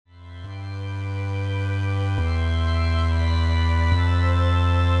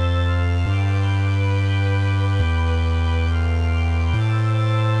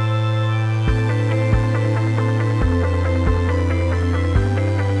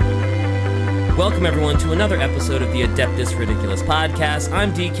welcome everyone to another episode of the Adeptus Ridiculous podcast.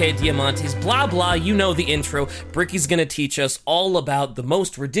 I'm DK Diamantes, blah blah, you know the intro. Bricky's gonna teach us all about the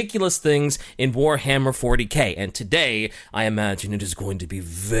most ridiculous things in Warhammer 40k, and today, I imagine it is going to be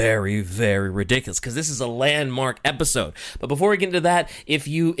very, very ridiculous, because this is a landmark episode. But before we get into that, if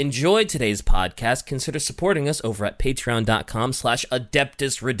you enjoyed today's podcast, consider supporting us over at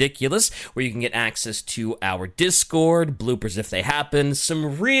patreon.com/AdeptusRidiculous, where you can get access to our Discord, bloopers if they happen,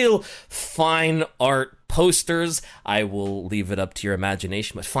 some real fine art posters. I will leave it up to your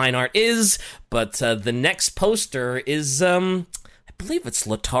imagination what fine art is, but the next poster is, I believe it's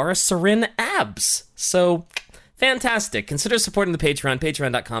Latara Sarin abs. So, fantastic. Consider supporting the Patreon,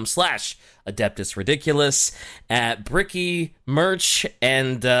 patreon.com/AdeptusRidiculous, at Bricky merch,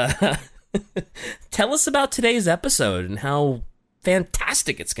 and tell us about today's episode and how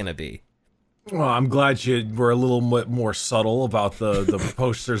fantastic it's going to be. Well, I'm glad you were a little bit more subtle about the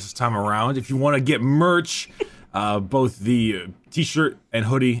posters this time around. If you want to get merch, both the t-shirt and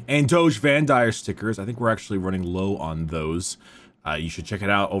hoodie and Doge Van Dyer stickers, I think we're actually running low on those. You should check it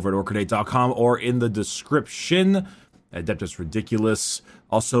out over at orchidate.com or in the description. Adeptus Ridiculous.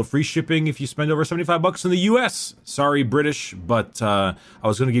 Also, free shipping if you spend over $75 in the US. Sorry, British, but I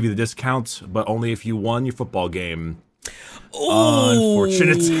was going to give you the discount, but only if you won your football game. Oh,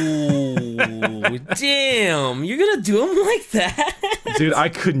 unfortunate. Damn, you're gonna do him like that? Dude, I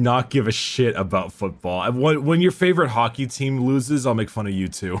could not give a shit about football. When your favorite hockey team loses, I'll make fun of you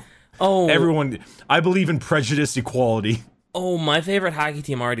too. Oh, everyone, I believe in prejudice, equality. Oh, my favorite hockey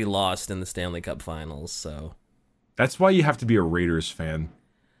team already lost in the Stanley Cup Finals, so. That's why you have to be a Raiders fan.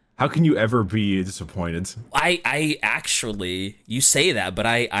 How can you ever be disappointed? I actually, you say that, but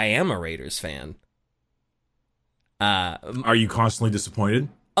I am a Raiders fan. Are you constantly disappointed?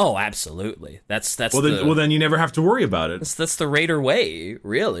 Oh, absolutely. That's well then you never have to worry about it. That's the Raider way,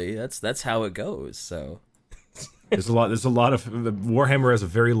 really. That's how it goes. So there's a lot of Warhammer has a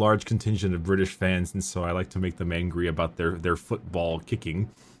very large contingent of British fans, and so I like to make them angry about their football kicking.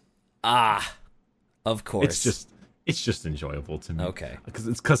 Ah, of course. It's just enjoyable to me. Okay,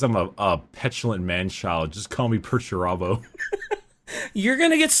 because I'm a petulant man child. Just call me Perturabo. You're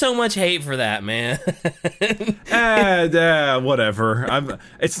gonna get so much hate for that, man. Whatever.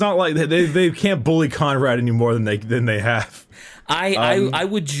 It's not like they can't bully Conrad any more than they have. I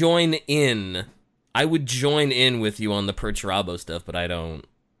would join in. I would join in with you on the Perturabo stuff, but I don't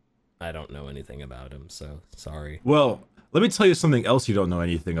know anything about him, so sorry. Well, let me tell you something else you don't know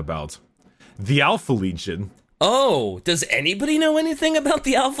anything about. The Alpha Legion. Oh, does anybody know anything about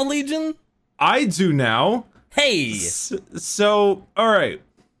the Alpha Legion? I do now. Hey! So, alright.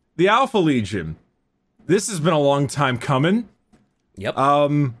 The Alpha Legion. This has been a long time coming. Yep.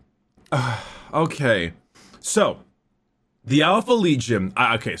 Okay. So, the Alpha Legion...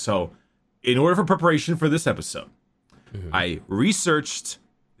 okay, so, in order for preparation for this episode, I researched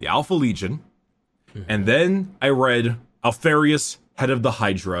the Alpha Legion, and then I read ALPHARIUS, Head of the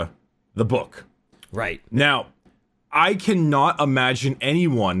Hydra, the book. Right. Now... I cannot imagine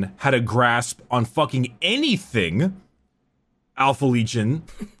anyone had a grasp on fucking anything Alpha Legion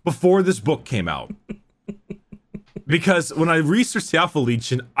before this book came out. Because when I researched the Alpha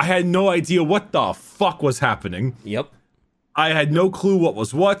Legion, I had no idea what the fuck was happening. Yep. I had no clue what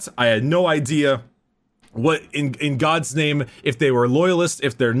was what. I had no idea what, in God's name, if they were loyalists,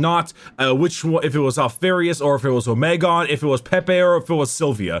 if they're not, which one, if it was Alpharius or if it was Omegon, if it was Pepe or if it was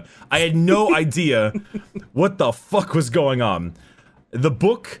Sylvia. I had no idea what the fuck was going on. The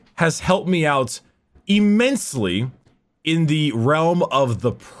book has helped me out immensely in the realm of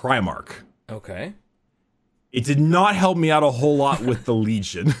the Primarch. Okay. It did not help me out a whole lot with the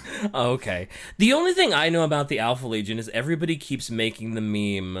Legion. Okay. The only thing I know about the Alpha Legion is everybody keeps making the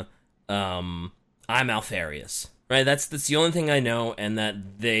meme, I'm ALPHARIUS, right? That's the only thing I know, and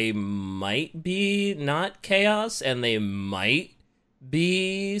that they might be not Chaos, and they might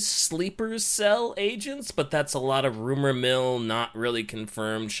be Sleeper Cell agents, but that's a lot of rumor mill, not really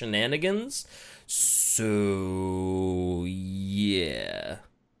confirmed shenanigans. So, yeah.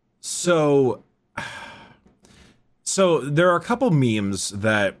 So there are a couple memes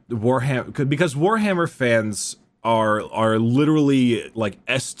that Warhammer, because Warhammer fans are literally like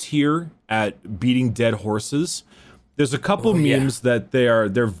S tier at beating dead horses. There's a couple memes that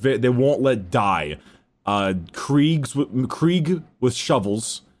they won't let die. Krieg with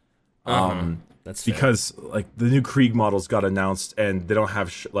shovels. That's because like the new Krieg models got announced and they don't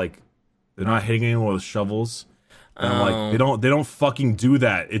have they're not hitting anyone with shovels. And I'm like, they don't fucking do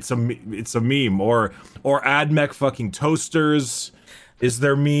that. It's a meme. Or AdMech fucking toasters is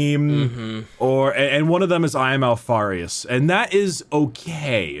their meme. And one of them is I am ALPHARIUS, and that is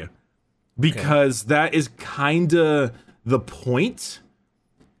okay. because that is kind of the point.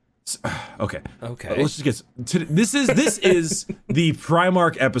 Okay. Let's just get this is the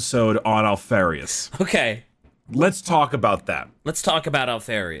Primarch episode on ALPHARIUS. Okay. Let's talk about that. Let's talk about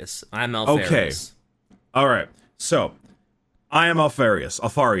ALPHARIUS. I'm ALPHARIUS. Okay. All right. So, I am ALPHARIUS,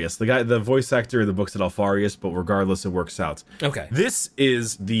 the voice actor of the books at ALPHARIUS, but regardless, it works out. Okay. This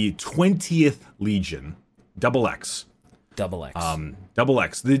is the 20th Legion, Double X. Double X. Double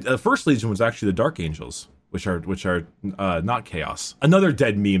X. The first Legion was actually the Dark Angels, which are not Chaos. Another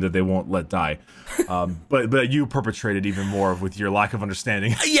dead meme that they won't let die. But you perpetrated even more with your lack of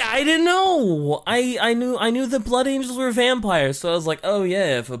understanding. Yeah, I didn't know. I knew the Blood Angels were vampires, so I was like, oh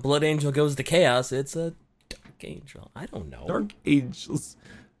yeah, if a Blood Angel goes to Chaos, it's a Dark Angel. I don't know. Dark Angels.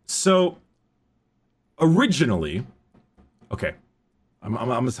 So originally, okay, I'm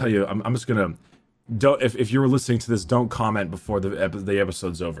gonna tell you. I'm just gonna. Don't if you were listening to this, don't comment before the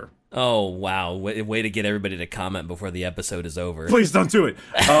episode's over. Oh wow! Way to get everybody to comment before the episode is over. Please don't do it.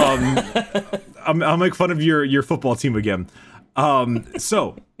 I'll make fun of your football team again.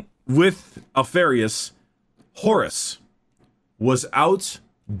 So with ALPHARIUS, Horus was out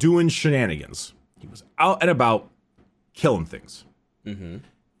doing shenanigans. He was out and about killing things. Mm-hmm.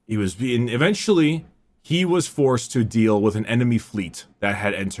 Eventually he was forced to deal with an enemy fleet that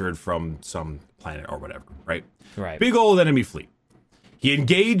had entered from some planet or whatever, right? Right. Big old enemy fleet. He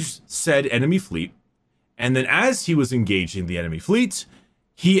engaged said enemy fleet, and then as he was engaging the enemy fleet,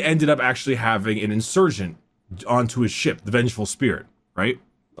 he ended up actually having an insurgent onto his ship, the Vengeful Spirit, right?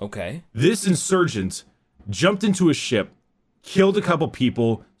 Okay. This insurgent jumped into his ship, killed a couple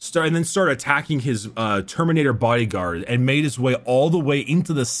people, and then started attacking his Terminator bodyguard, and made his way all the way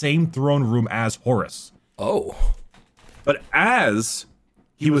into the same throne room as Horus. Oh. But as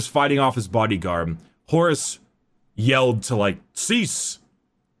he was fighting off his bodyguard, Horus yelled to, cease.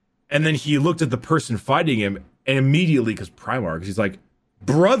 And then he looked at the person fighting him, and immediately, because Primarch, he's like,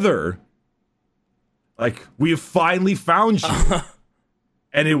 brother, we have finally found you.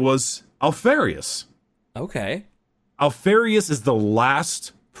 And it was ALPHARIUS. Okay. ALPHARIUS is the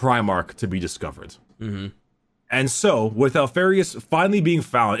last Primarch to be discovered. Mm-hmm. And so, with ALPHARIUS finally being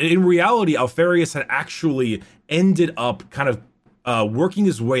found, in reality, ALPHARIUS had actually ended up kind of working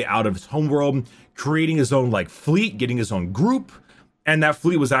his way out of his homeworld, creating his own fleet, getting his own group, and that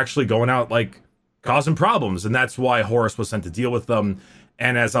fleet was actually going out causing problems, and that's why Horus was sent to deal with them.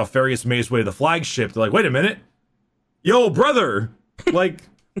 And as ALPHARIUS made his way to the flagship, they're like, wait a minute, yo, brother,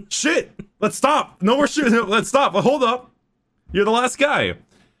 shit, let's stop. No more shooting. Let's stop. Hold up. You're the last guy.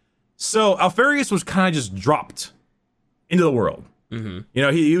 So ALPHARIUS was kind of just dropped into the world. Mm-hmm.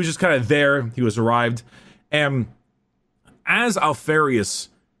 He was just kind of there. He was arrived. And as ALPHARIUS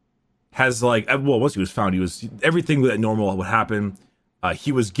has once he was found, he was everything that normal would happen.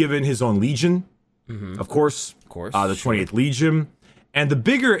 He was given his own legion, of course, the 28th Legion. And the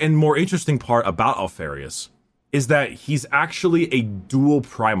bigger and more interesting part about ALPHARIUS is that he's actually a dual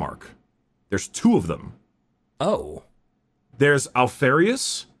Primarch. There's two of them. Oh. There's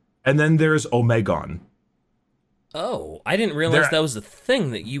ALPHARIUS, and then there's Omegon. Oh, I didn't realize that was a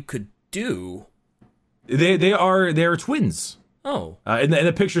thing that you could do. They're twins. Oh. In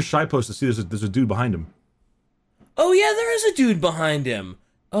the picture Shy posted, see there's a dude behind him. Oh yeah, there is a dude behind him.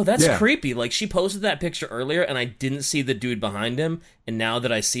 Oh, that's creepy. She posted that picture earlier, and I didn't see the dude behind him, and now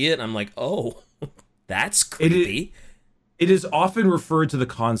that I see it, I'm like, oh, that's creepy. It is often referred to the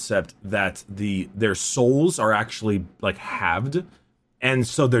concept that their souls are actually halved, and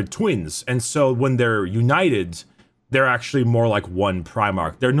so they're twins, and so when they're united, they're actually more like one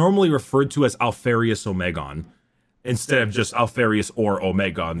Primarch. They're normally referred to as ALPHARIUS Omegon, instead of just ALPHARIUS or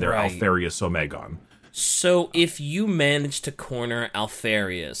Omegon. They're right. ALPHARIUS Omegon. So if you manage to corner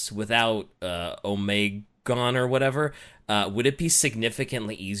ALPHARIUS without Omegon or whatever, would it be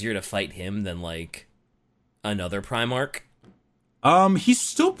significantly easier to fight him than another Primarch? He's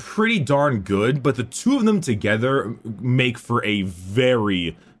still pretty darn good, but the two of them together make for a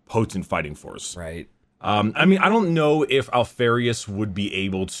very potent fighting force. Right. I don't know if ALPHARIUS would be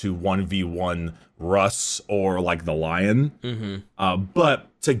able to 1v1 Russ or the Lion. Mm-hmm. But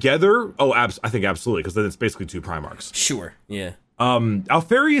together, I think absolutely, because then it's basically two Primarchs. Sure, yeah.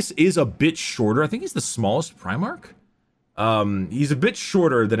 ALPHARIUS is a bit shorter. I think he's the smallest Primarch. He's a bit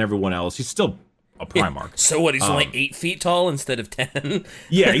shorter than everyone else. He's still a Primarch. So what, he's only 8 feet tall instead of 10?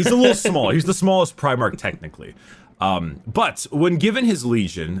 Yeah, he's a little small. He's the smallest Primarch technically. But when given his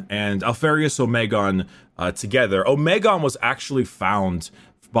legion and ALPHARIUS Omegon together, Omegon was actually found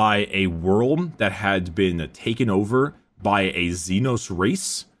by a world that had been taken over by a Xenos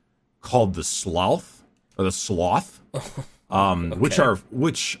race called the Sloth, or the Sloth, okay.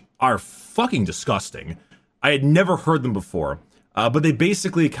 which are fucking disgusting. I had never heard them before. But they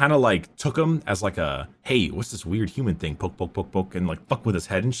basically kind of like took him as like a, hey, what's this weird human thing? Poke, poke, poke, poke, and like fuck with his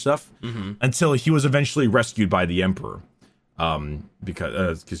head and stuff. Until he was eventually rescued by the Emperor.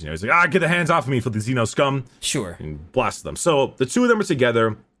 Because he's like, get the hands off of me for the Xeno scum. Sure. And blast them. So the two of them are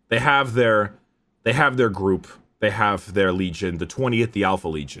together. They have their group. They have their legion, the 20th, the Alpha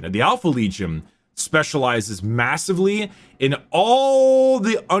Legion. And the Alpha Legion specializes massively in all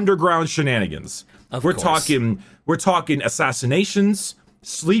the underground shenanigans. We're talking assassinations,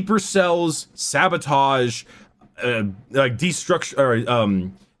 sleeper cells, sabotage, like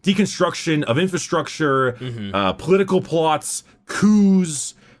deconstruction of infrastructure, political plots,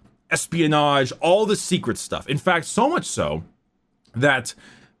 coups, espionage, all the secret stuff. In fact, so much so that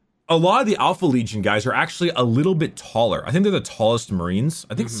a lot of the Alpha Legion guys are actually a little bit taller. I think they're the tallest Marines.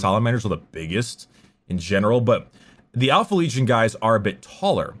 I think Salamanders are the biggest in general, but the Alpha Legion guys are a bit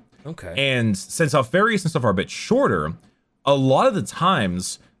taller. Okay. And since Alpharius and stuff are a bit shorter, a lot of the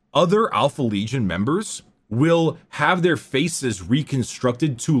times, other Alpha Legion members will have their faces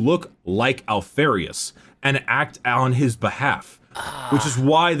reconstructed to look like Alpharius and act on his behalf, which is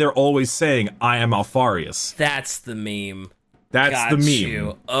why they're always saying, I am Alpharius. That's the meme. That's the meme.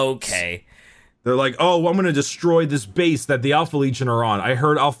 You. Okay. They're like, oh, I'm going to destroy this base that the Alpha Legion are on. I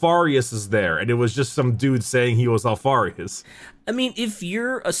heard Alpharius is there. And it was just some dude saying he was Alpharius. I mean, if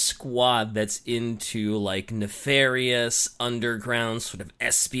you're a squad that's into, like, nefarious, underground, sort of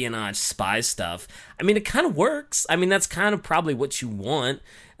espionage spy stuff, I mean, it kind of works. I mean, that's kind of probably what you want.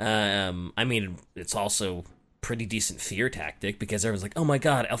 I mean, it's also pretty decent fear tactic, because everyone's like, oh my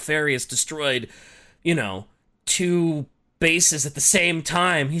god, Alpharius destroyed, 2 bases at the same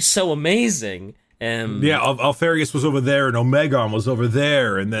time. He's so amazing. Alpharius was over there and Omegon was over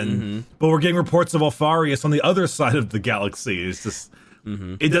there, and then but we're getting reports of Alpharius on the other side of the galaxy. It's just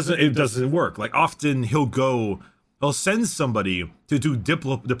it doesn't work. Like, often he'll send somebody to do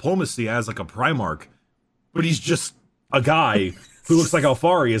diplomacy as like a Primarch, but he's just a guy who looks like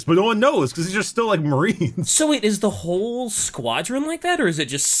Alpharius, but no one knows because he's just still like Marines. So wait, is the whole squadron like that, or is it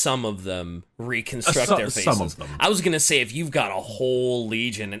just some of them reconstruct their faces? Some of them. I was gonna say, if you've got a whole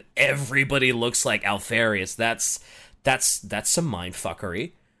legion and everybody looks like Alpharius, that's some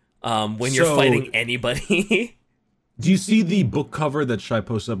mindfuckery. When you're fighting anybody. Do you see the book cover that Shai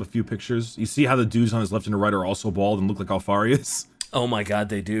posted up a few pictures? You see how the dudes on his left and right are also bald and look like Alpharius? Oh my god,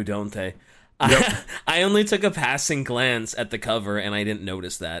 they do, don't they? Yep. I only took a passing glance at the cover and I didn't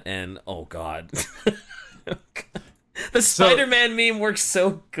notice that, and oh god. The Spider-Man meme works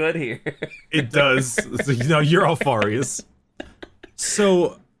so good here. It does. So, you're Alpharius.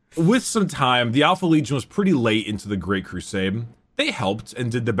 So, with some time, the Alpha Legion was pretty late into the Great Crusade. They helped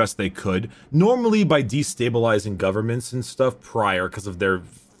and did the best they could, normally by destabilizing governments and stuff prior because of their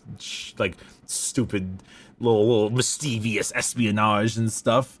stupid little mischievous espionage and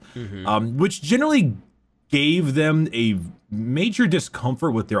stuff, which generally gave them a major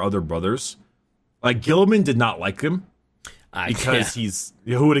discomfort with their other brothers. Like, Gilliman did not like him because he's,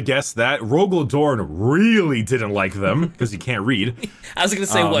 who would have guessed that? Rogel Dorn really didn't like them because he can't read. I was going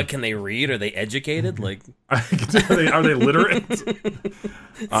to say, what, can they read? Are they educated? Like, are they literate?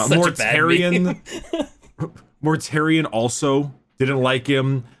 Mortarion also didn't like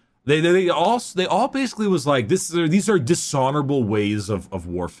him. They all basically was like, these are dishonorable ways of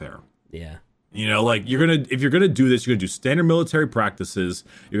warfare. Yeah. Like, if you're gonna do this, you're gonna do standard military practices,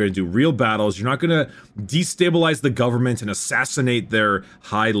 you're gonna do real battles, you're not gonna destabilize the government and assassinate their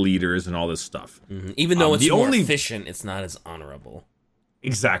high leaders and all this stuff. Even though it's more efficient, it's not as honorable.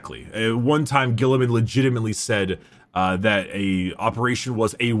 Exactly. One time Gilliman legitimately said that a operation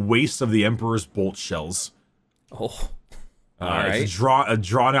was a waste of the Emperor's bolt shells. Oh. Right. It's a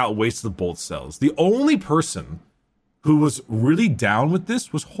drawn-out waste of bolt cells. The only person who was really down with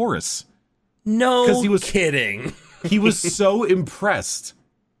this was Horus. No, he was kidding. He was so impressed.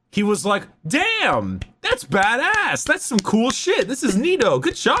 He was like, damn, that's badass. That's some cool shit. This is neato.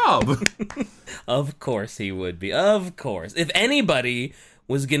 Good job. Of course he would be. Of course. If anybody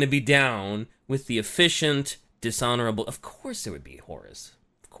was going to be down with the efficient, dishonorable, of course it would be Horus.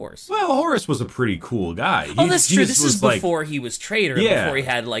 Course. Well, Horus was a pretty cool guy. That's true. This is before he was traitor, before he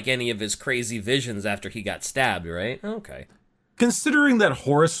had like any of his crazy visions after he got stabbed, right? Okay. Considering that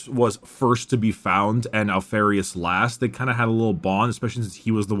Horus was first to be found and Alpharius last, they kind of had a little bond, especially since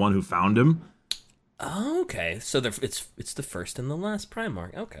he was the one who found him. Oh, okay. So it's the first and the last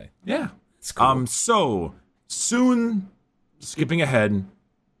Primarch. Okay. Yeah. That's cool. So soon, skipping ahead,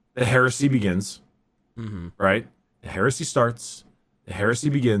 the heresy begins. Right? The heresy starts. The heresy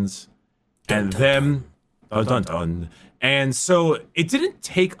begins, and then, And so it didn't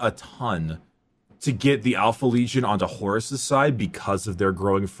take a ton to get the Alpha Legion onto Horus's side because of their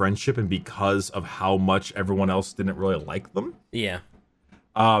growing friendship and because of how much everyone else didn't really like them. Yeah.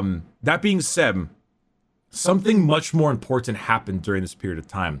 That being said, something much more important happened during this period of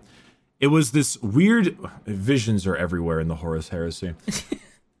time. It was this weird... Visions are everywhere in the Horus Heresy.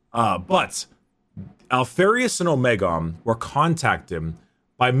 But Alpharius and Omegon were contacted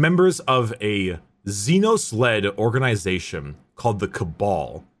by members of a Xenos-led organization called the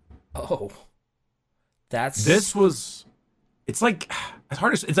Cabal. Oh. It's like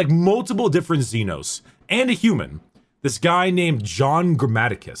multiple different Xenos and a human. This guy named John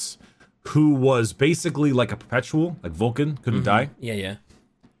Grammaticus, who was basically like a perpetual, like Vulcan, couldn't die. Yeah.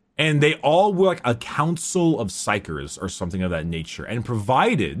 And they all were like a council of psychers or something of that nature, and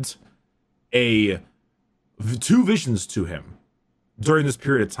provided two visions to him during this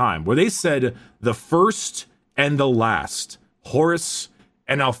period of time, where they said the first and the last, Horus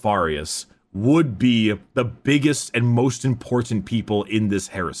and Alpharius, would be the biggest and most important people in this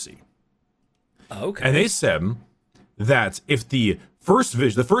heresy. Okay. And they said that if the first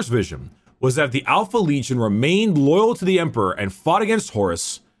vision was that if the Alpha Legion remained loyal to the Emperor and fought against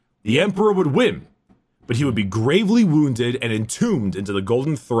Horus, the Emperor would win, but he would be gravely wounded and entombed into the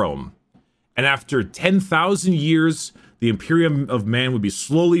Golden Throne. And after 10,000 years, the Imperium of Man would be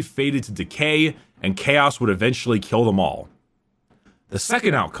slowly faded to decay, and chaos would eventually kill them all. The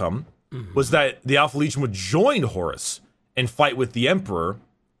second outcome was that the Alpha Legion would join Horus and fight with the Emperor,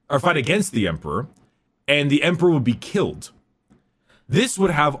 or fight against the Emperor, and the Emperor would be killed. This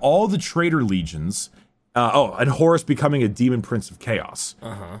would have all the traitor legions, and Horus becoming a demon prince of chaos.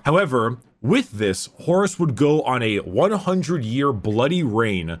 However, with this, Horus would go on a 100-year bloody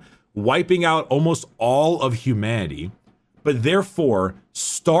reign, wiping out almost all of humanity, but therefore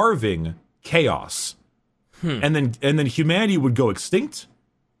starving chaos. And then humanity would go extinct,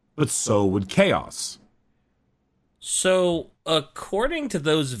 but so would chaos. So, according to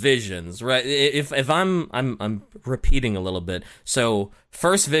those visions, right? If I'm repeating a little bit. So,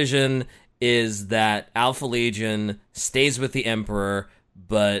 first vision is that Alpha Legion stays with the Emperor,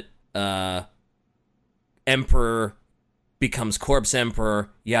 but Emperor becomes Corpse Emperor,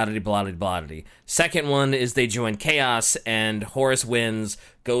 yada blah blah. Second one is they join Chaos, and Horus wins,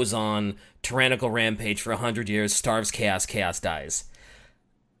 goes on tyrannical rampage for 100 years, starves Chaos, Chaos dies.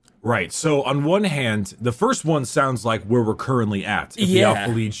 Right. So on one hand, the first one sounds like where we're currently at. If the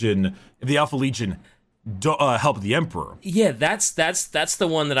Alpha Legion help the Emperor. Yeah, that's the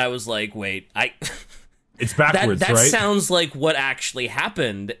one that I was like, wait, it's backwards, that right? That sounds like what actually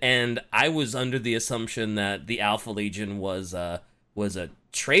happened, and I was under the assumption that the Alpha Legion was a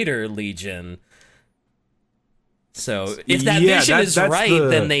traitor legion. So if that vision is right,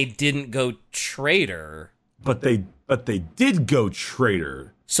 then they didn't go traitor. But they did go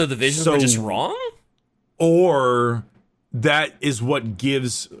traitor. So the visions were just wrong? Or that is what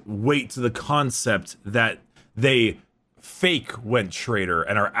gives weight to the concept that they fake went traitor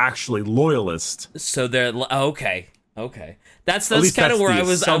and are actually loyalist. So they're okay. That's kind of where I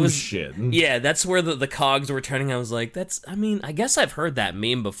was. Yeah, that's where the cogs were turning. I was like, I guess I've heard that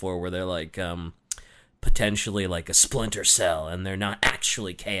meme before where they're like potentially like a splinter cell and they're not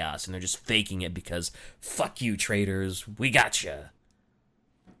actually chaos and they're just faking it because fuck you traitors, we gotcha.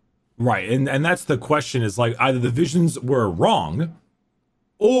 Right, and that's the question, is like either the visions were wrong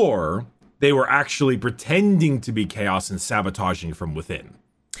or they were actually pretending to be chaos and sabotaging from within.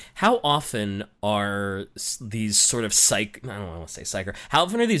 How often are these sort of I don't want to say psycher. How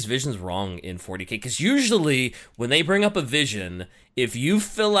often are these visions wrong in 40K? Because usually when they bring up a vision, if you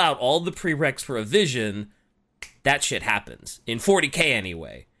fill out all the prereqs for a vision, that shit happens. In 40K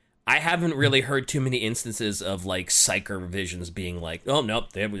anyway. I haven't really heard too many instances of like psyker visions being like, oh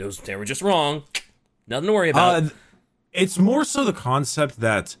nope, they were just wrong. Nothing to worry about. It's more so the concept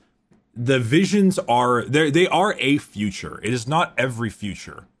that the visions are they are a future. It is not every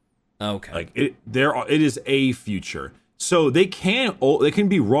future. Okay. Like it is a future. So they can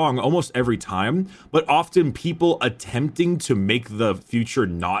be wrong almost every time, but often people attempting to make the future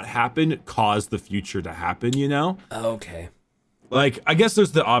not happen cause the future to happen, you know? Okay. Like, I guess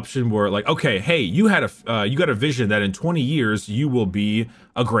there's the option where, like, okay, hey, you got a vision that in 20 years you will be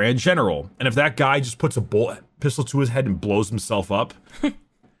a grand general, and if that guy just puts a pistol to his head and blows himself up,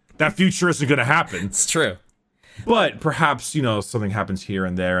 that future isn't going to happen. It's true. But perhaps, something happens here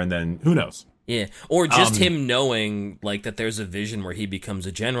and there, and then who knows? Yeah, or just him knowing like that there's a vision where he becomes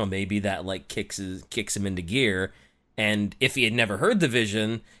a general. Maybe that like kicks him into gear. And if he had never heard the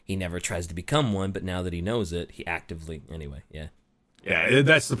vision, he never tries to become one. But now that he knows it, he actively anyway. Yeah. Yeah,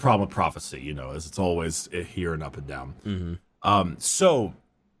 that's the problem with prophecy, is it's always here and up and down. So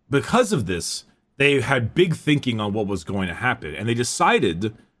because of this, they had big thinking on what was going to happen, and they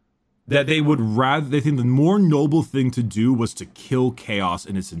decided that they think the more noble thing to do was to kill chaos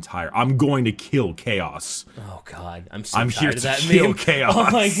in its entire. I'm going to kill chaos. Oh God, I'm tired here of to that kill meme. chaos.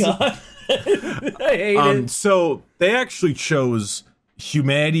 Oh my God, I hate it. So they actually chose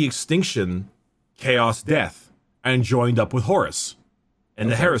humanity extinction, chaos death, and joined up with Horus and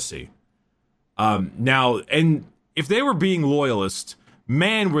the heresy. Now, and if they were being loyalist,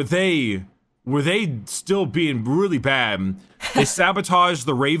 man, were they still being really bad. They sabotaged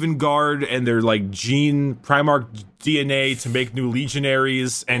the Raven Guard and their Primarch DNA to make new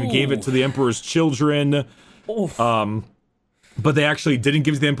legionaries and gave it to the Emperor's children. But they actually didn't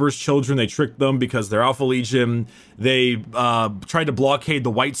give it to the Emperor's children. They tricked them because they're Alpha Legion. They tried to blockade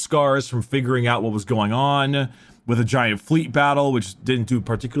the White Scars from figuring out what was going on with a giant fleet battle, which didn't do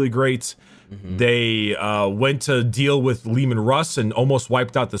particularly great. They went to deal with Leman Russ and almost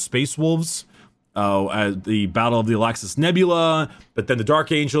wiped out the Space Wolves at the Battle of the Alaxis Nebula, but then the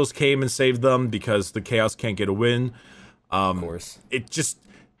Dark Angels came and saved them because the Chaos can't get a win. Of course. It just,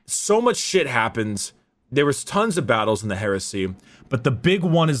 so much shit happens. There was tons of battles in the Heresy, but the big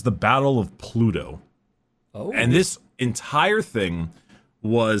one is the Battle of Pluto. Oh. And this entire thing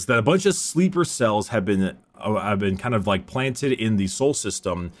was that a bunch of sleeper cells have been kind of planted in the Sol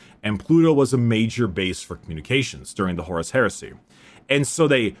system, and Pluto was a major base for communications during the Horus Heresy. And so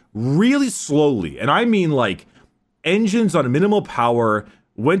they really slowly, and I mean engines on minimal power,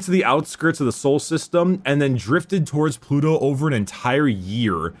 went to the outskirts of the Sol system and then drifted towards Pluto over an entire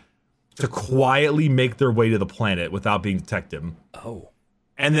year to quietly make their way to the planet without being detected. Oh.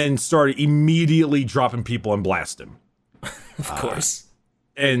 And then started immediately dropping people and blasting. Of course.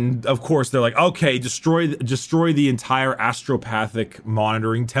 And of course they're like, okay, destroy the entire astropathic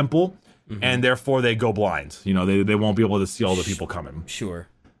monitoring temple. And therefore they go blind. They won't be able to see all the people coming. Sure.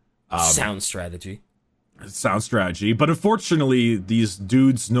 Sound strategy. Sound strategy. But unfortunately, these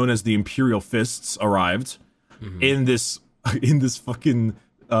dudes known as the Imperial Fists arrived in this fucking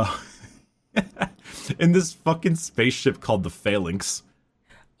in this fucking spaceship called the Phalanx.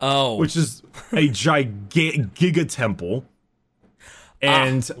 Oh. Which is a giga temple.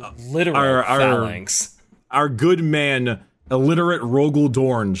 And literal phalanx. Our good man, illiterate Rogel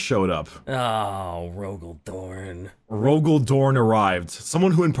Dorn, showed up. Oh, Rogel Dorn. Rogel Dorn arrived.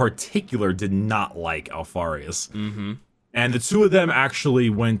 Someone who in particular did not like ALPHARIUS. And the two of them actually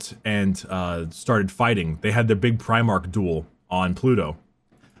went and started fighting. They had their big Primarch duel on Pluto.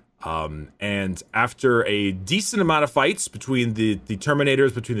 And after a decent amount of fights between the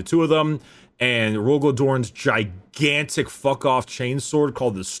Terminators, between the two of them, and Rogel Dorn's gigantic fuck-off chainsword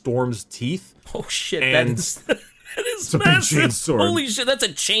called the Storm's Teeth. Oh shit, and that is a massive. big chainsword. Holy shit, that's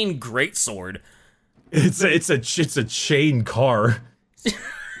a chain greatsword. It's a chain car.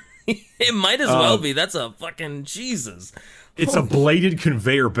 It might as well be. That's a fucking Jesus. It's a bladed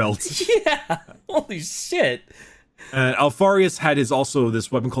conveyor belt. Yeah. Holy shit. And ALPHARIUS had also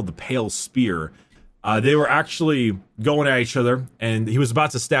this weapon called the Pale Spear. They were actually going at each other, and he was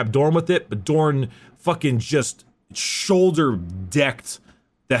about to stab Dorn with it, but Dorn fucking just shoulder-decked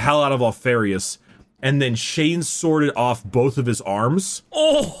the hell out of ALPHARIUS, and then chain-sworded off both of his arms.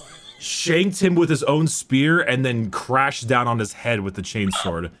 Oh! Shanked him with his own spear, and then crashed down on his head with the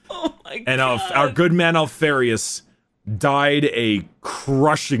chainsword. Oh my god. And our good man ALPHARIUS died a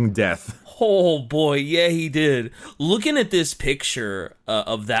crushing death. Oh boy, yeah, he did. Looking at this picture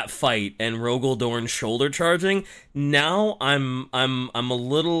of that fight and Rogel Dorn shoulder charging, now I'm a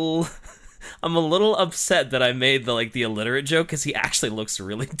little upset that I made the illiterate joke, because he actually looks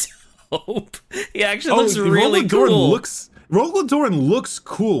really dope. He actually looks really cool. Rogel Dorn looks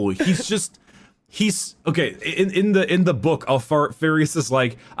cool. He's okay. In the book, ALPHARIUS is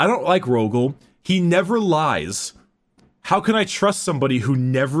like, I don't like Rogel. He never lies. How can I trust somebody who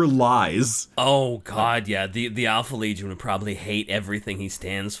never lies? Oh god, yeah. The Alpha Legion would probably hate everything he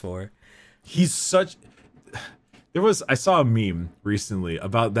stands for. He's such. I saw a meme recently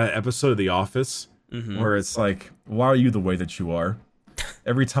about that episode of The Office where it's like, why are you the way that you are?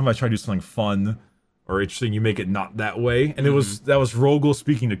 Every time I try to do something fun or interesting, you make it not that way. And that was Rogel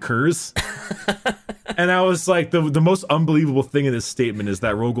speaking to Kurz. And I was like, the most unbelievable thing in this statement is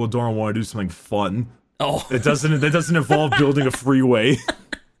that Rogel Dorn wanted to do something fun. Oh, that doesn't involve building a freeway.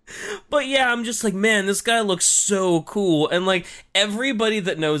 But yeah, I'm just like, man, this guy looks so cool. And everybody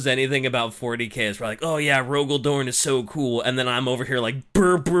that knows anything about 40k is probably like, oh yeah, Rogel Dorn is so cool. And then I'm over here like,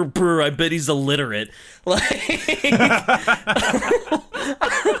 brr, brr, brr, I bet he's illiterate.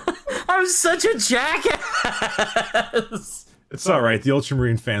 I'm such a jackass. It's all right. The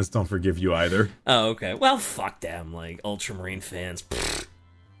Ultramarine fans don't forgive you either. Oh, okay. Well, fuck them, like, Ultramarine fans.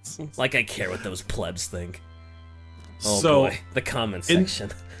 Like I care what those plebs think. Oh, so, boy. The comment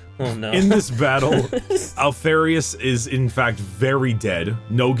section. Oh, no. In this battle, ALPHARIUS is, in fact, very dead.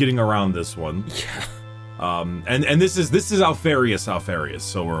 No getting around this one. Yeah. And this is ALPHARIUS,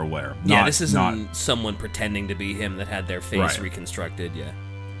 so we're aware. This isn't someone pretending to be him that had their face reconstructed, yeah.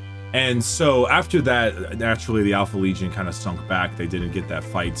 And so after that, naturally, the Alpha Legion kind of sunk back. They didn't get that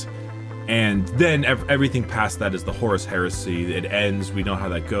fight. And then everything past that is the Horus Heresy. It ends. We know how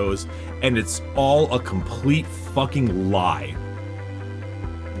that goes. And it's all a complete fucking lie.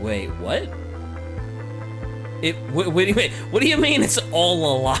 Wait, what? What do you mean it's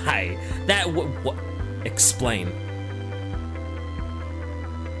all a lie? What? Explain.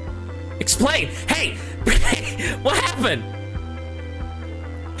 Explain! Hey! What happened?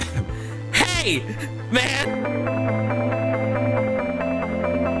 Hey! Man!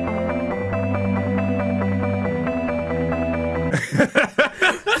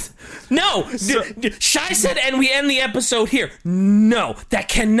 No! Shai said, and we end the episode here. No, that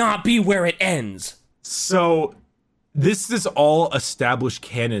cannot be where it ends. So, this is all established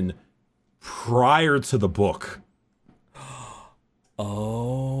canon prior to the book.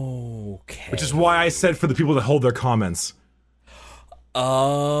 Okay. Which is why I said for the people that hold their comments.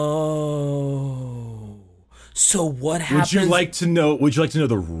 Oh. So what happens? Would you like to know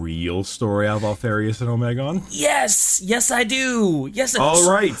the real story of ALPHARIUS and Omegon? Yes, I do. Yes. All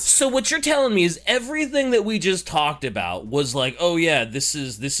right. So what you're telling me is everything that we just talked about was like, oh yeah, this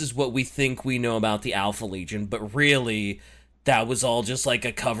is what we think we know about the Alpha Legion, but really, that was all just like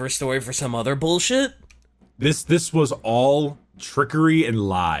a cover story for some other bullshit? This was all trickery and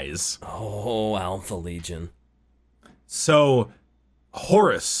lies. Oh, Alpha Legion. So,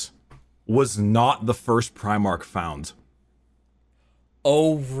 Horus was not the first Primarch found.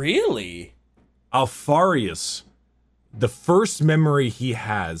 Oh, really? ALPHARIUS, the first memory he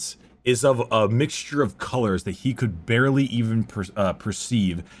has is of a mixture of colors that he could barely even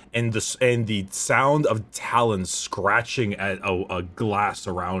perceive, and the sound of talons scratching at a glass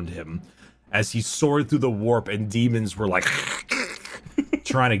around him as he soared through the warp, and demons were like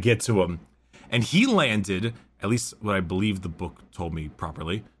trying to get to him. And he landed, at least what I believe the book told me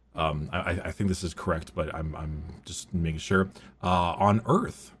properly. I think this is correct, but I'm just making sure. On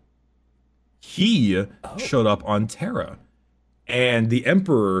Earth, he showed up on Terra, and the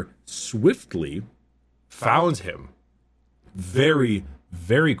Emperor swiftly found him very,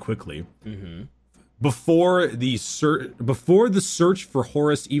 very quickly. Mm-hmm. Before the search for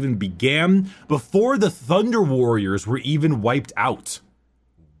Horus even began, before the Thunder Warriors were even wiped out.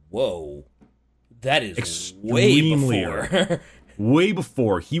 Whoa, that is way before. Way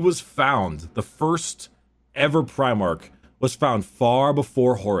before he was found, the first ever Primarch was found far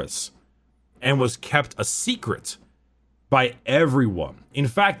before Horus, and was kept a secret by everyone. In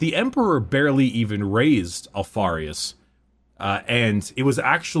fact, the Emperor barely even raised ALPHARIUS, and it was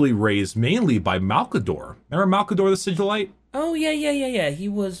actually raised mainly by Malcador. Remember Malcador the Sigillite? Oh yeah. He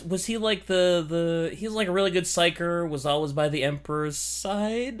was he like he was like a really good psyker, was always by the Emperor's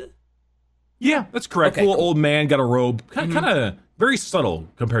side? Yeah, that's correct. Okay, Little old man, got a robe, kind of very subtle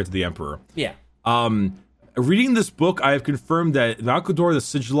compared to the Emperor. Yeah. Reading this book, I have confirmed that Malcador the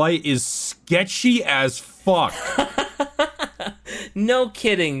Sigillite is sketchy as fuck. No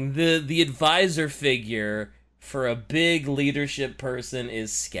kidding. The advisor figure for a big leadership person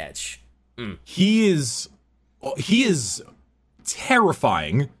is sketch. He is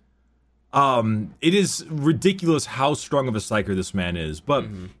terrifying. It is ridiculous how strong of a psyker this man is, but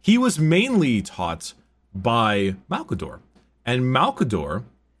he was mainly taught by Malcador, and Malcador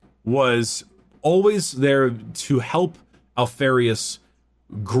was always there to help ALPHARIUS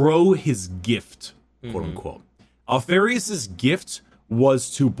grow his gift, quote unquote. ALPHARIUS's gift was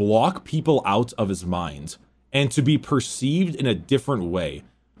to block people out of his mind and to be perceived in a different way.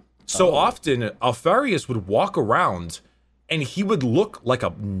 So often, ALPHARIUS would walk around and he would look like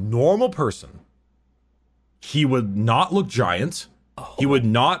a normal person. He would not look giant. He would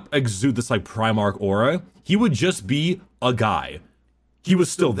not exude this like Primarch aura. He would just be a guy. He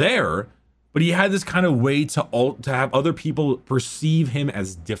was still there, but he had this kind of way to have other people perceive him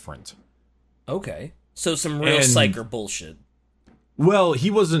as different. Okay. So some real psyker bullshit. Well,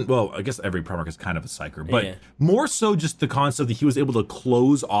 he wasn't... Well, I guess every Primarch is kind of a psyker, but more so just the concept that he was able to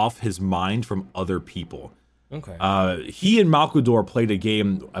close off his mind from other people. Okay. He and Malcador played a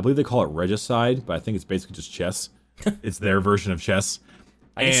game, I believe they call it Regicide, but I think it's basically just chess. It's their version of chess.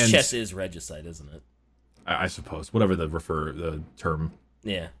 I guess chess is Regicide, isn't it? I suppose, whatever the term.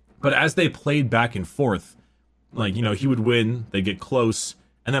 Yeah. But as they played back and forth, Like, you know, he would win, they'd get close,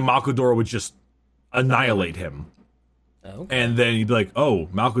 and then Malcador would just annihilate him. Okay. And then he'd be like, oh,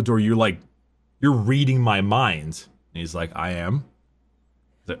 Malcador, you're reading my mind. And he's like, I am.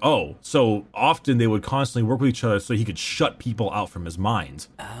 He's like, oh, so often they would constantly work with each other so he could shut people out from his mind.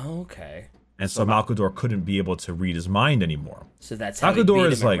 Okay. And so Malcador couldn't be able to read his mind anymore. So that's how he beat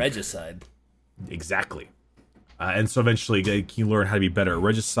him at Regicide. Exactly. And so eventually he learned how to be better at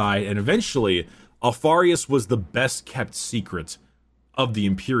Regicide, and eventually ALPHARIUS was the best kept secret of the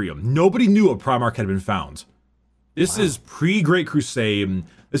Imperium. Nobody knew a Primarch had been found. This is pre-Great Crusade.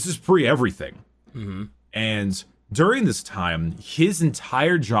 This is pre-everything. Mm-hmm. And during this time, his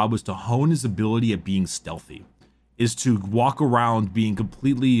entire job was to hone his ability at being stealthy. Is to walk around being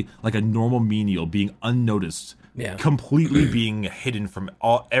completely like a normal menial, being unnoticed, completely being hidden from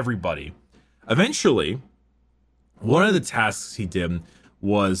everybody. Eventually, one of the tasks he did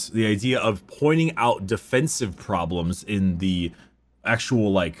was the idea of pointing out defensive problems in the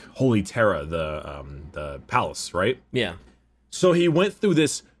actual like Holy Terra, the palace, right? Yeah. So he went through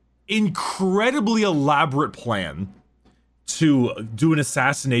this incredibly elaborate plan to do an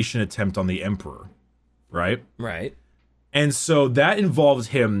assassination attempt on the Emperor, right? Right. And so that involves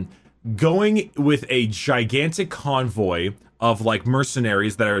him going with a gigantic convoy of like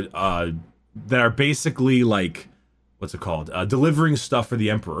mercenaries that are basically like, what's it called? Delivering stuff for the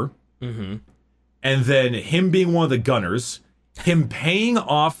Emperor. Mm-hmm. And then him being one of the gunners, him paying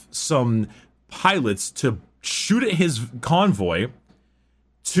off some pilots to shoot at his convoy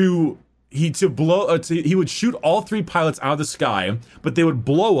he would shoot all 3 pilots out of the sky, but they would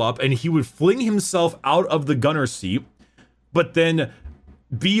blow up and he would fling himself out of the gunner seat, but then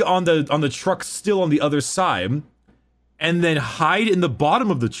be on the truck still on the other side, and then hide in the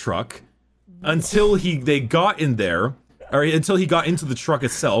bottom of the truck until they got in there, or until he got into the truck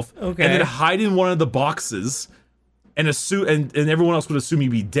itself, okay. And then hide in one of the boxes and assume and everyone else would assume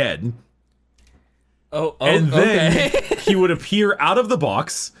he'd be dead. And then he would appear out of the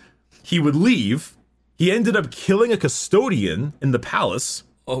box. He would leave. He ended up killing a custodian in the palace.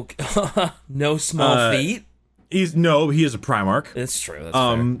 Okay. No small feat. He is a Primarch. That's true. That's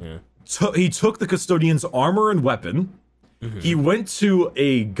fair. Yeah. He took the custodian's armor and weapon. Mm-hmm. He went to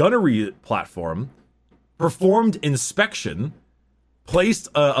a gunnery platform, performed inspection, placed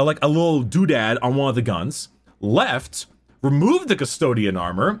a little doodad on one of the guns, left, removed the custodian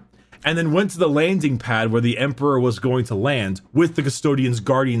armor, and then went to the landing pad where the Emperor was going to land with the custodian's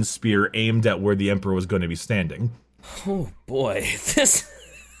guardian spear aimed at where the Emperor was going to be standing. Oh boy,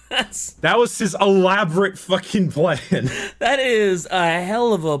 that was his elaborate fucking plan. That is a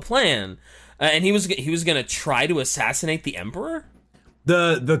hell of a plan. And he was going to try to assassinate the Emperor?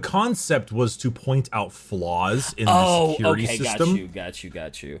 The concept was to point out flaws in the security system. Got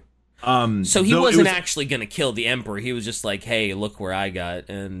you. So he wasn't actually going to kill the Emperor. He was just like, hey, look where I got,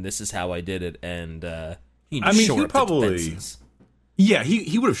 and this is how I did it, and he probably... Yeah,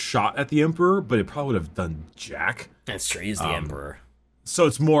 he would have shot at the Emperor, but it probably would have done jack. That's true, he's the Emperor. So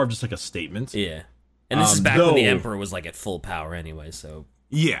it's more of just like a statement. Yeah. And this is back when the Emperor was like at full power anyway, so...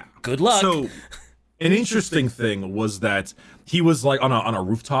 Yeah. Good luck. So, an interesting thing was that he was like on a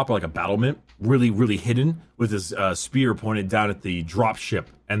rooftop, or like a battlement, really, really hidden, with his spear pointed down at the drop ship.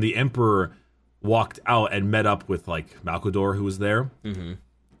 And the Emperor walked out and met up with like Malcador, who was there. Mm-hmm.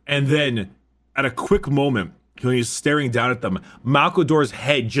 And then, at a quick moment, when he's staring down at them, Malcador's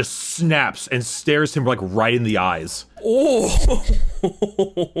head just snaps and stares him like right in the eyes. Oh!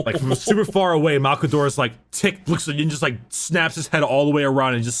 Like from super far away, Malcador's like looks and just like snaps his head all the way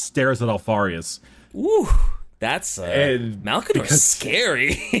around and just stares at ALPHARIUS. Ooh, that's Malcador's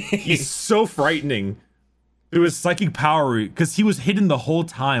scary. He's so frightening. It was psychic power because he was hidden the whole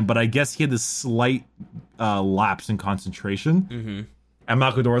time, but I guess he had this slight lapse in concentration. Mm-hmm. And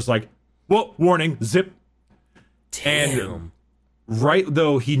Malcador's like, "Well, warning, zip." Damn. And right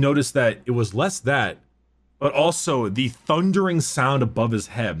though, he noticed that it was less that, but also the thundering sound above his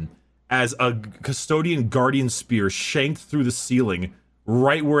head as a custodian guardian spear shanked through the ceiling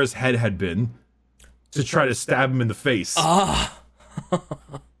right where his head had been to try to stab him in the face.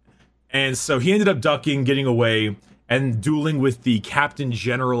 And so he ended up ducking, getting away, and dueling with the captain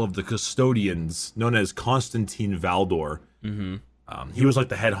general of the custodians, known as Constantine Valdor. Mm-hmm. He was like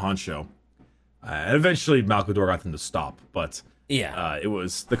the head honcho. And eventually Malcador got them to stop, but it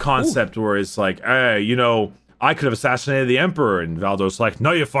was the concept where it's like, hey, I could have assassinated the Emperor, and Valdor's like,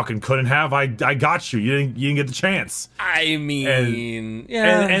 no, you fucking couldn't have. I got you. You didn't get the chance. I mean,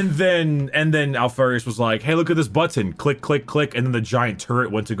 And then ALPHARIUS was like, hey, look at this button. Click, click, click, and then the giant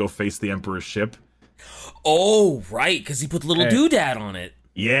turret went to go face the Emperor's ship. Oh, right, because he put the little doodad on it.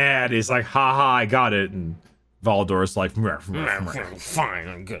 Yeah, and he's like, haha, I got it. And Valdor's like,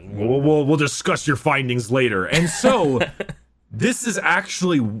 Fine, good. we'll discuss your findings later. And so, this is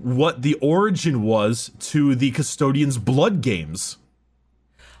actually what the origin was to the Custodian's blood games.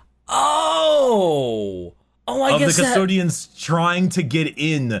 I guess the Custodians trying to get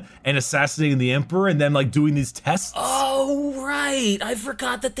in and assassinating the Emperor and then, like, doing these tests. Oh, right. I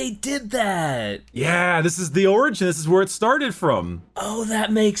forgot that they did that. Yeah, this is the origin. This is where it started from. Oh,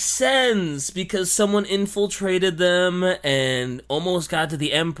 that makes sense. Because someone infiltrated them and almost got to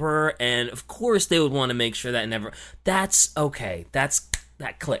the Emperor, and of course they would want to make sure that never... That's okay. That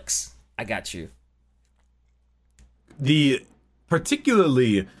clicks. I got you.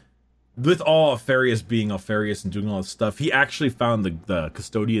 Particularly... With all Alpharius being Alpharius and doing all this stuff, he actually found the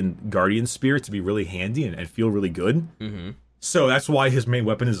Custodian Guardian Spear to be really handy and feel really good. Mm-hmm. So that's why his main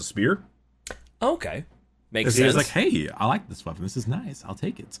weapon is a spear. Okay. Makes sense. Because he was like, hey, I like this weapon. This is nice. I'll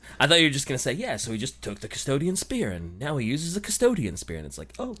take it. I thought you were just going to say, yeah, so he just took the Custodian Spear, and now he uses a Custodian Spear, and it's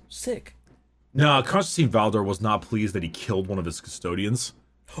like, oh, sick. No, Constantine Valdor was not pleased that he killed one of his Custodians.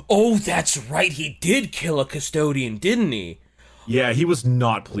 Oh, that's right. He did kill a Custodian, didn't he? Yeah, he was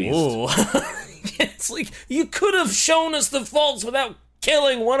not pleased. It's like, you could have shown us the faults without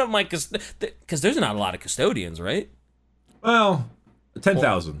killing one of my... Because there's not a lot of Custodians, right? Well,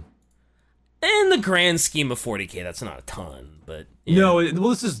 10,000. In the grand scheme of 40k, that's not a ton, but... Yeah. No,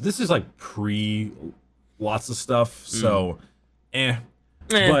 this is like pre lots of stuff, so...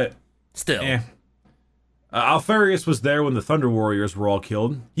 But... Still. Alpharius was there when the Thunder Warriors were all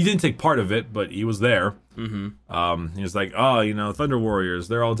killed. He didn't take part of it, but he was there. Mm-hmm. He was like, Thunder Warriors,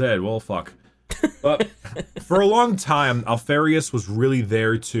 they're all dead. Well, fuck. But for a long time, Alpharius was really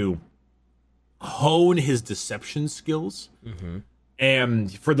there to hone his deception skills. Mm-hmm.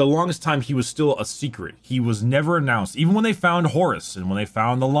 And for the longest time, he was still a secret. He was never announced. Even when they found Horus, and when they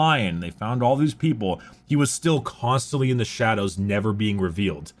found the Lion, they found all these people, he was still constantly in the shadows, never being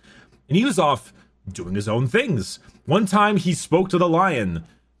revealed. And he was off... doing his own things. One time he spoke to the Lion.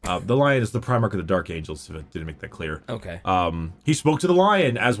 The Lion is the Primarch of the Dark Angels, if I didn't make that clear. Okay. He spoke to the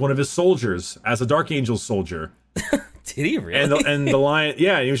Lion as one of his soldiers, as a Dark Angel soldier. Did he really? And the Lion,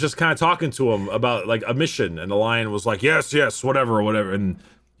 yeah, he was just kind of talking to him about, like, a mission, and the Lion was like, yes, whatever, and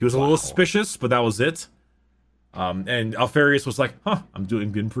he was a little suspicious, but that was it. And Alpharius was like, I'm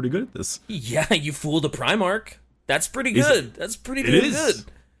getting pretty good at this. Yeah, you fooled a Primarch. That's pretty good. That's pretty good.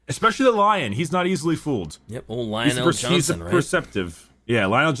 Especially the Lion. He's not easily fooled. Yep, old Lionel Johnson, he's a perceptive. Yeah,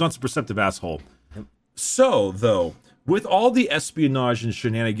 Lionel Johnson, perceptive asshole. Yep. So, though, with all the espionage and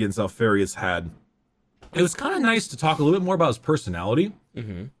shenanigans Alpharius had, it was kind of nice to talk a little bit more about his personality.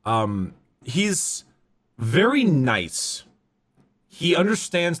 Mm-hmm. He's very nice. He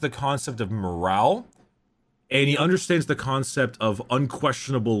understands the concept of morale, and he understands the concept of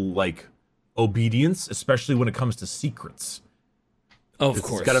unquestionable, like, obedience, especially when it comes to secrets. Oh, of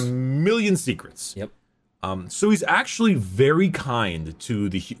course. He's got a million secrets. Yep. So he's actually very kind to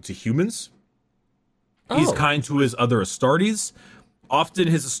humans. He's kind to his other Astartes. Often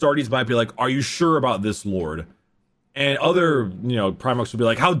his Astartes might be like, "Are you sure about this, Lord?" And other, Primarchs would be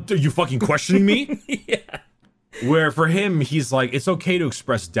like, "How are you fucking questioning me?" Yeah. Where for him, he's like, "It's okay to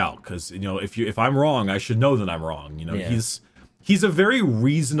express doubt because if I'm wrong, I should know that I'm wrong." Yeah. He's a very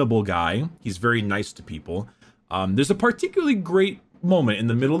reasonable guy. He's very nice to people. There's a particularly great moment in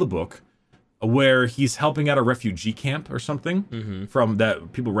the middle of the book where he's helping out a refugee camp or something from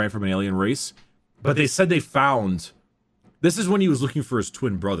that people ran from an alien race, but they said they found. This is when he was looking for his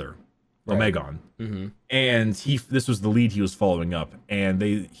twin brother, right. Omegon, and this was the lead he was following up, and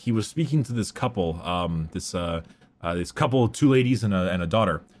he was speaking to this couple, this couple, two ladies and a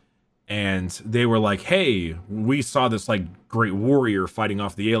daughter, and they were like, "Hey, we saw this like great warrior fighting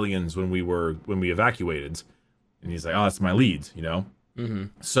off the aliens when we evacuated." And he's like, "Oh, that's my lead,"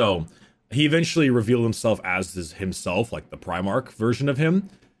 So he eventually revealed himself as himself, like the Primarch version of him.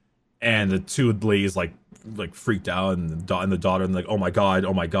 And the two ladies like freaked out, and the daughter, and like, oh my god,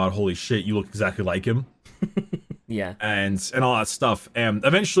 holy shit, you look exactly like him. Yeah. And all that stuff. And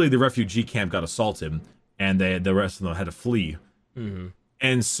eventually the refugee camp got assaulted, and the rest of them had to flee. Mm-hmm.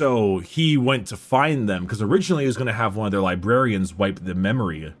 And so he went to find them, because originally he was going to have one of their librarians wipe the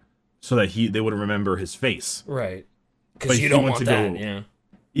memory so that they wouldn't remember his face. Right. Because you don't want that, yeah.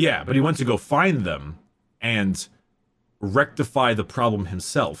 Yeah, but he went to go find them and rectify the problem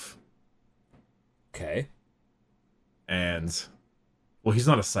himself. Okay. And, well, he's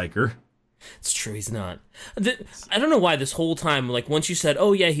not a psyker. It's true, he's not. I don't know why this whole time, like, once you said,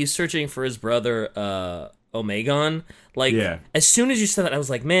 oh, yeah, he's searching for his brother, Omegon, like, as soon as you said that, I was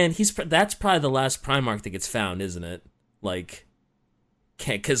like, man, that's probably the last Primarch that gets found, isn't it? Like,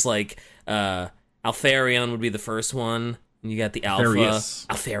 because, like, Alpharion would be the first one. You got the Alpha.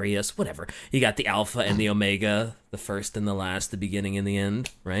 Alpharius, whatever. You got the Alpha and the Omega, the first and the last, the beginning and the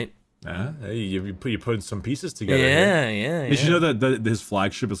end, right? Hey, you put some pieces together. Yeah. Did you know that his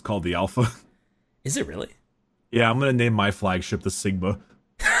flagship is called the Alpha? Is it really? Yeah, I'm gonna name my flagship the Sigma.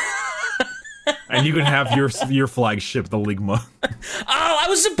 And you can have your flagship the Ligma. Oh, I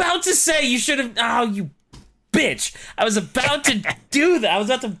was about to say you should have. Oh, you bitch! I was about to do that. I was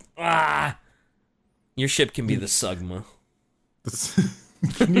about to. Your ship can be the Sugma.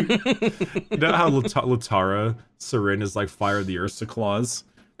 You know how Latara Sarin is like Fire the Ursa Claus?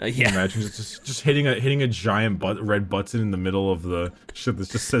 Yeah. Can you imagine just hitting a giant red button in the middle of the ship that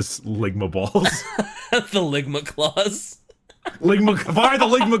just says Ligma balls. The Ligma claws. Fire the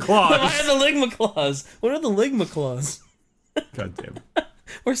Ligma claws. Fire the Ligma claws. What are the Ligma claws? God damn.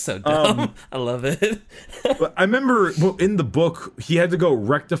 We're so dumb. I love it. But I remember in the book he had to go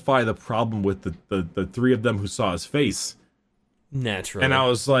rectify the problem with the three of them who saw his face. Naturally. And I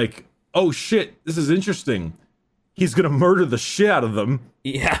was like, oh shit, this is interesting. He's gonna murder the shit out of them.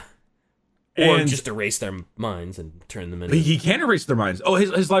 Yeah. Or just erase their minds and turn them into... He can't erase their minds. Oh,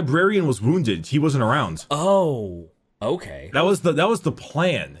 his librarian was wounded. He wasn't around. Oh, okay. That was the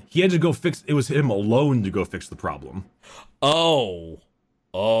plan. He had to go fix... It was him alone to go fix the problem. Oh.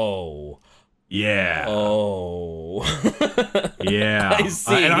 Yeah. Oh. Yeah. I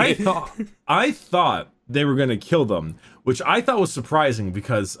see. And I thought they were going to kill them, which I thought was surprising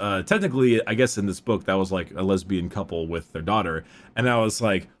because technically, I guess in this book, that was like a lesbian couple with their daughter. And I was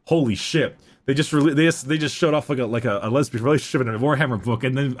like, holy shit. They just showed off like a lesbian relationship in a Warhammer book,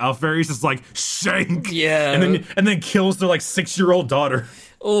 and then Alpharius is like, shank! Yeah. And then kills their like 6-year-old daughter.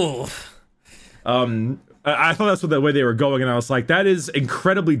 Oh. I thought that's the way they were going, and I was like, that is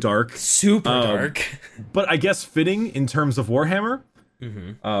incredibly dark. Super dark. But I guess fitting in terms of Warhammer.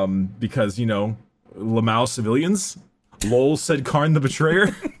 Mm-hmm. Because, you know, Lamau civilians. Lol, said Karn the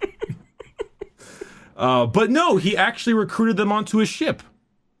Betrayer. But no, he actually recruited them onto his ship.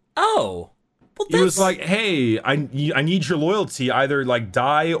 Oh. Well, he was like, hey, I need your loyalty. Either, like,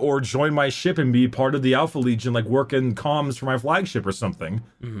 die or join my ship and be part of the Alpha Legion, like, work in comms for my flagship or something.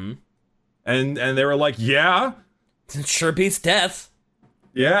 Mm-hmm. And they were like, yeah. It sure beats death.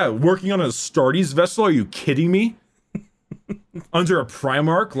 Yeah, working on a Astartes vessel? Are you kidding me? Under a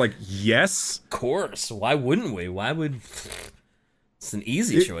Primarch? Like, yes. Of course. Why wouldn't we? Why would... It's an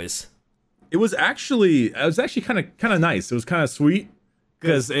easy choice. It was actually kind of nice. It was kind of sweet.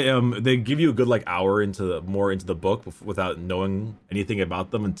 Because they give you a good, like, hour into the book without knowing anything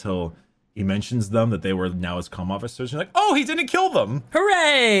about them until... He mentions them, that they were now his comm officers. You're like, oh, he didn't kill them!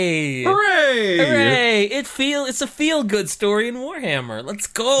 Hooray! Hooray! Hooray! It's a feel-good story in Warhammer. Let's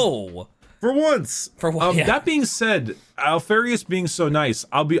go! For once. Yeah. That being said, Alpharius being so nice,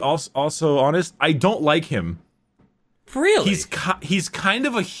 I'll be also honest, I don't like him. Really? He's kind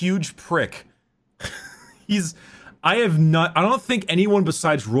of a huge prick. I don't think anyone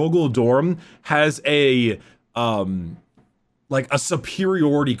besides Rogel Dorm has a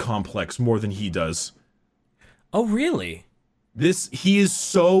superiority complex more than he does. Oh, really? He is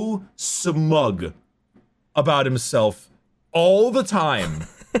so smug about himself all the time.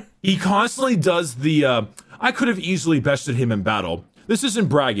 He constantly does I could have easily bested him in battle. This isn't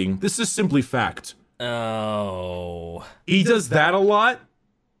bragging. This is simply fact. Oh. He does that a lot.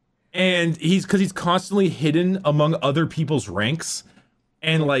 And he's constantly hidden among other people's ranks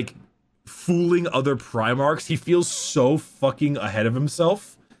and like fooling other Primarchs. He feels so fucking ahead of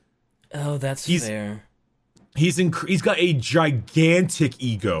himself. Oh, that's fair. He's got a gigantic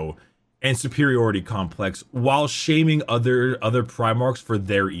ego and superiority complex while shaming other Primarchs for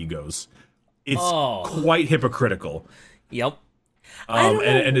their egos. It's quite hypocritical. Yep.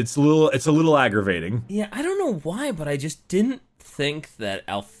 And it's a little aggravating. Yeah, I don't know why, but I just didn't think that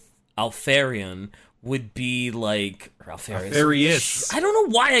Alpharion would be like Alpharius. I don't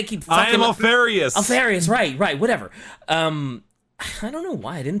know why I keep fucking... I am Alpharius. Alpharius, right, whatever. I don't know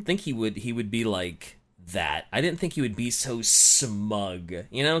why I didn't think he would be like that. I didn't think he would be so smug,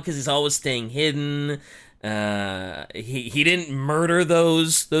 you know, because he's always staying hidden. He didn't murder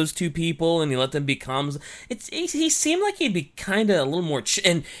those two people, and he let them be comms. He seemed like he'd be kind of a little more,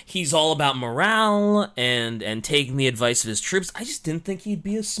 and he's all about morale and taking the advice of his troops. I just didn't think he'd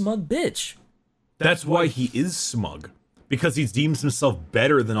be a smug bitch. That's why he is smug, because he deems himself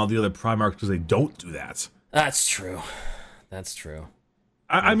better than all the other Primarchs because they don't do that. That's true.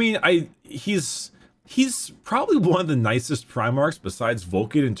 I mean, he's probably one of the nicest Primarchs besides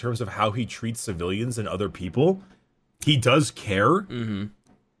Vulcan in terms of how he treats civilians and other people. He does care,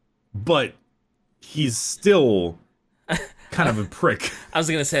 but he's still kind of a prick. I was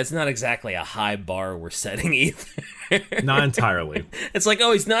gonna say it's not exactly a high bar we're setting either. Not entirely. It's like,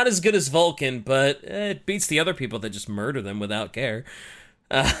 oh, he's not as good as Vulcan, but it beats the other people that just murder them without care.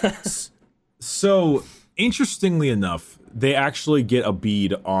 So, interestingly enough, they actually get a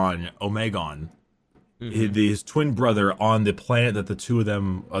bead on Omegon, his twin brother, on the planet that the three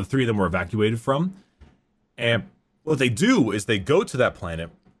of them were evacuated from. And what they do is they go to that planet,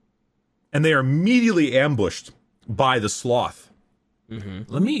 and they are immediately ambushed by the sloth. I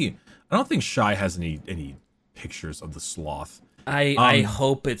don't think Shy has any pictures of the sloth. I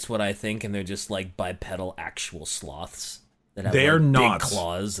hope it's what I think, and they're just like bipedal actual sloths that have They're not big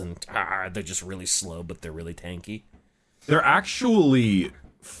claws, and they're just really slow, but they're really tanky. They're actually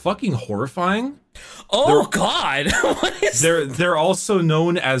fucking horrifying. Oh God! What is they're also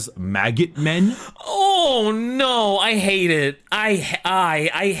known as maggot men. Oh no! I hate it.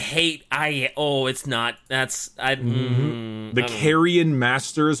 It's not. The Carrion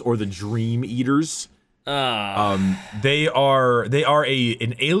Masters, or the Dream Eaters. They are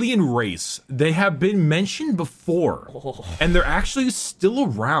an alien race. They have been mentioned before, and they're actually still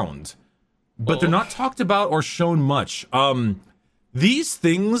around, but they're not talked about or shown much. These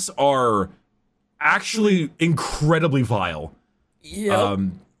things are actually incredibly vile. Yep.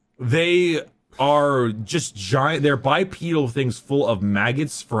 They are just giant. They're bipedal things full of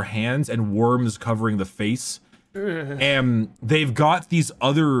maggots for hands and worms covering the face. And they've got these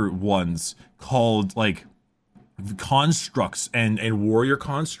other ones called like constructs and warrior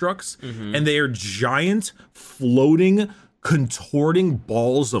constructs, and they are giant, floating, contorting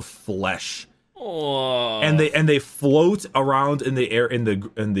balls of flesh. And they float around in the air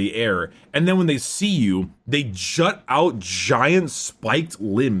and then when they see you, they jut out giant spiked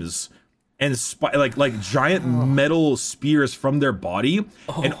limbs and like giant metal spears from their body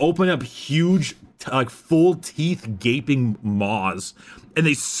and open up huge like full teeth gaping maws, and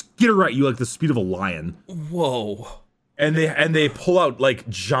they skitter at you like the speed of a lion. Whoa. And they pull out like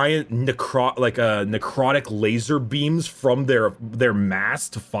giant necrotic laser beams from their mass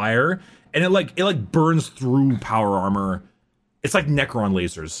to fire, and it burns through power armor. It's like Necron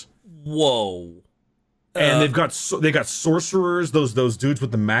lasers. Whoa. And they've got sorcerers, those dudes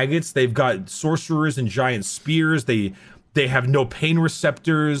with the maggots. They've got sorcerers and giant spears. They have no pain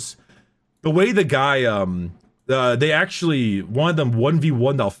receptors. The way the guy they actually, one of them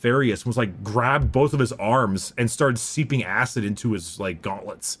 1v1 ALPHARIUS was like grabbed both of his arms and started seeping acid into his like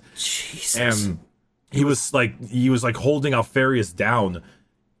gauntlets. Jesus. And he was like holding ALPHARIUS down.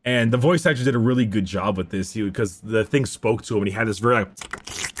 And the voice actor did a really good job with this, because the thing spoke to him, and he had this very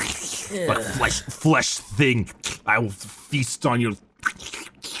like flesh thing. I will feast on your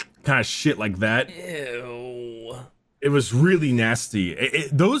kind of shit like that. Ew. It was really nasty.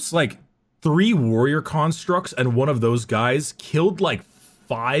 Those like 3 warrior constructs and one of those guys killed like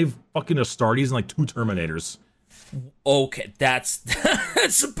 5 fucking Astartes and like 2 Terminators. Okay, that's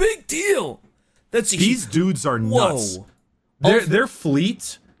a big deal. These dudes are nuts. Whoa. Their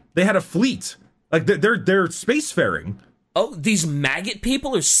fleet. They had a fleet. Like they're spacefaring. Oh, these maggot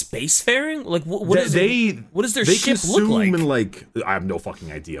people are spacefaring? Like what does their ship look like? And like, I have no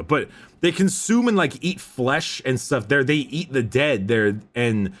fucking idea, but they consume and like eat flesh and stuff. They eat the dead.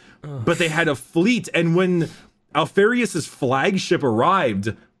 But they had a fleet, and when ALPHARIUS's flagship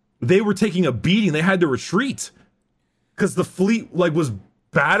arrived, they were taking a beating. They had to retreat because the fleet like was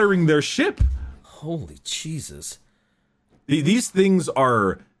battering their ship. Holy Jesus. These things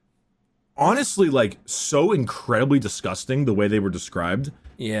are honestly like so incredibly disgusting the way they were described.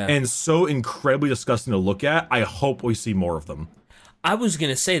 Yeah. And so incredibly disgusting to look at. I hope we see more of them. I was going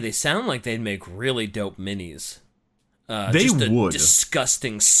to say, they sound like they'd make really dope minis. They just a would.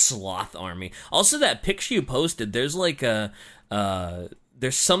 Disgusting sloth army. Also, that picture you posted, there's like there's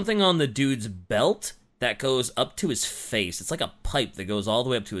something on the dude's belt that goes up to his face. It's like a pipe that goes all the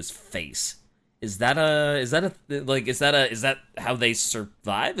way up to his face. Is that how they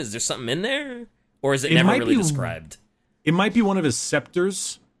survive? Is there something in there? Or is it never really described? It might be one of his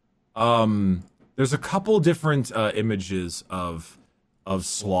scepters. There's a couple different images of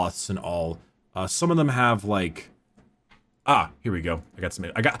sloths and all. Some of them have like, here we go. I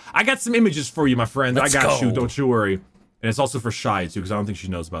got some images for you, my friend. Let's I got go. you. Don't you worry. And it's also for Shy too, because I don't think she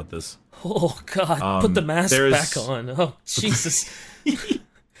knows about this. Oh God! Put the mask back on. Oh Jesus!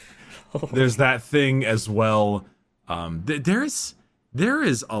 There's that thing as well. There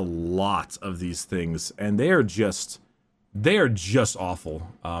is a lot of these things, and they are just awful.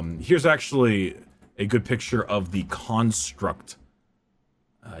 Here's actually a good picture of the construct.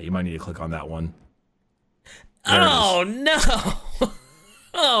 You might need to click on that one. Oh no!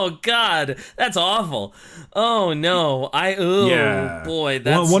 Oh God, that's awful. Oh no, boy,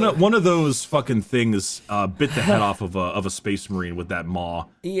 that's one of those fucking things bit the head off of a space marine with that maw.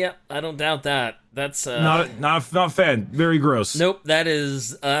 Yeah, I don't doubt that. That's not a fan. Very gross. Nope, that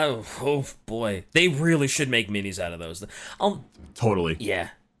is oh boy. They really should make minis out of those. Totally. Yeah,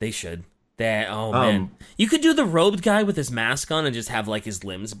 they should. Man. You could do the robed guy with his mask on and just have like his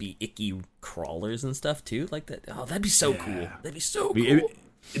limbs be icky crawlers and stuff too, like that. Oh, that'd be so cool. That'd be so cool.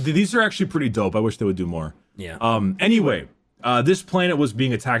 These are actually pretty dope. I wish they would do more. Yeah. Anyway, this planet was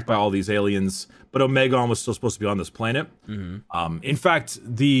being attacked by all these aliens, but Omegon was still supposed to be on this planet. Mm-hmm. In fact,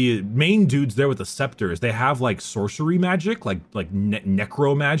 the main dudes there with the scepters, they have like sorcery magic, like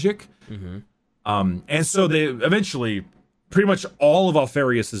necro magic. Mm-hmm. And so they eventually, pretty much all of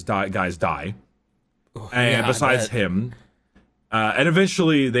ALPHARIUS's guys die, and besides him. And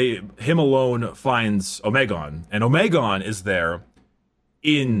eventually, him alone finds Omegon, and Omegon is there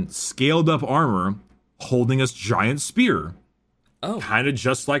in scaled up armor, holding a giant spear. Oh, kind of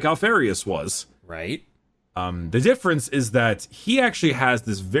just like ALPHARIUS was. Right. The difference is that he actually has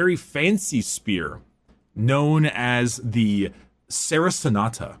this very fancy spear, known as the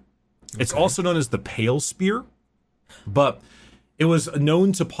Saracenata. It's also known as the Pale Spear, but it was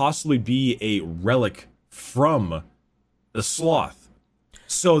known to possibly be a relic from the Sloth.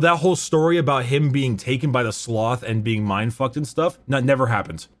 So that whole story about him being taken by the Sloth and being mind-fucked and stuff, never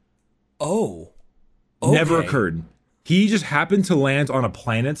happened. Oh. Okay. Never occurred. He just happened to land on a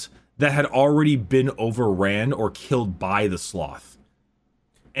planet that had already been overran or killed by the Sloth.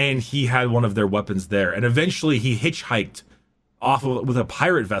 And he had one of their weapons there. And eventually he hitchhiked with a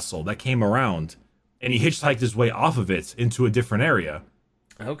pirate vessel that came around. And he hitchhiked his way off of it into a different area.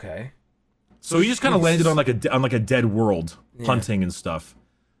 Okay. So he just kind of landed on like a dead world, hunting and stuff.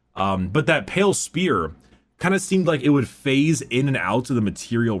 But that pale spear kind of seemed like it would phase in and out of the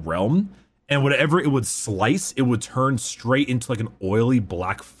material realm, and whatever it would slice, it would turn straight into like an oily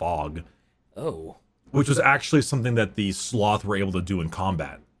black fog. Oh. Which was actually something that the Sloth were able to do in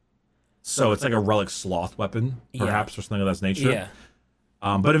combat. So it's like a relic Sloth weapon, perhaps, or something of that nature. Yeah.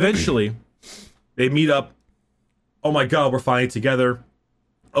 But eventually, they meet up. Oh my God, we're finally together.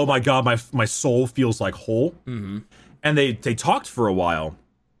 Oh my God, my soul feels like whole. Mm-hmm. And they talked for a while.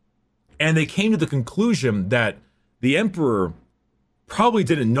 And they came to the conclusion that the Emperor probably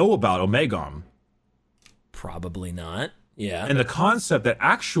didn't know about Omegon. Probably not. Yeah. And the concept that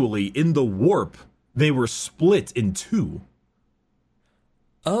actually in the warp, they were split in two.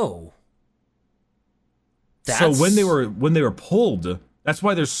 Oh. So when they were pulled, that's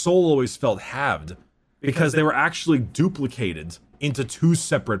why their soul always felt halved. Because they were actually duplicated into two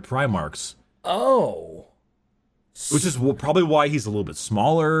separate Primarchs. Oh. Which is probably why he's a little bit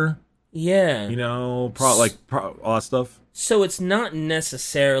smaller. Yeah. You know, all that stuff. So it's not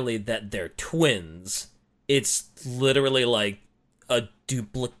necessarily that they're twins. It's literally like a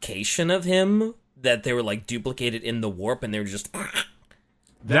duplication of him, that they were like duplicated in the warp and they were just...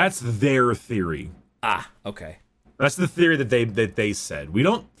 That's their theory. Ah, okay. That's the theory that they said. We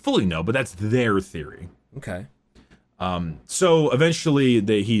don't fully know, but that's their theory. Okay. So eventually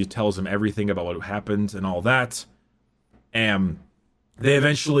he tells him everything about what happened and all that. And they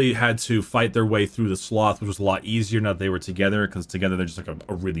eventually had to fight their way through the Sloth, which was a lot easier now that they were together, because together they're just like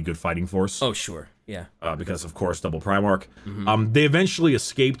a really good fighting force. Oh, sure. Yeah. Because, of course, double Primarch. Mm-hmm. They eventually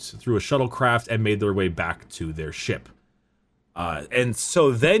escaped through a shuttlecraft and made their way back to their ship. And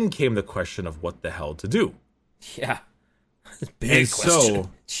so then came the question of what the hell to do. Yeah. Big question.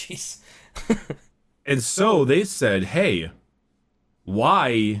 Jeez. And so they said, hey,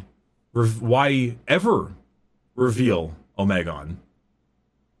 why ever reveal Omegon?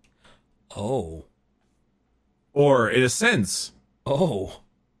 Oh. Or in a sense,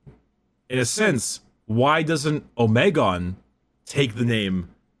 why doesn't Omegon take the name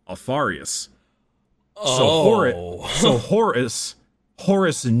ALPHARIUS? Oh. So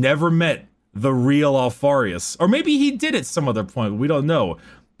Horus never met the real ALPHARIUS. Or maybe he did at some other point, but we don't know.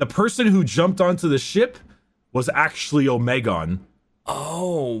 The person who jumped onto the ship was actually Omegon.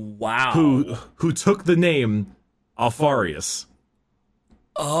 Oh, wow. Who took the name ALPHARIUS.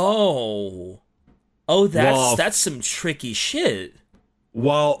 Oh, that's some tricky shit.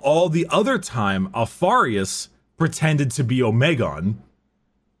 While all the other time, ALPHARIUS pretended to be Omegon.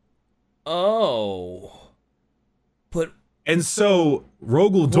 Oh. And so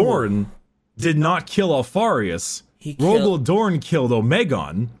Rogel Dorn did not kill ALPHARIUS. Rogel Dorn killed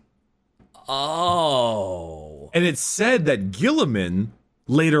Omegon. Oh. And it's said that Guilliman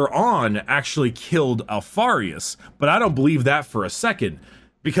later on actually killed ALPHARIUS, but I don't believe that for a second,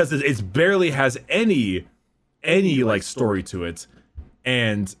 because it barely has any like story to it.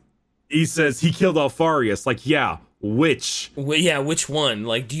 and he says he killed Alpharius. Like, yeah, which? Yeah, which one?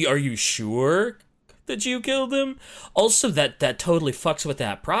 Like, are you sure that you killed him? Also, that totally fucks with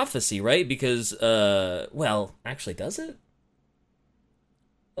that prophecy, right? Because, well, actually, does it?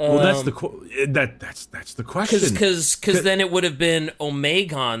 Well, that's the question. Because then it would have been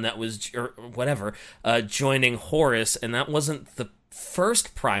Omegon that was, or whatever, joining Horus, and that wasn't the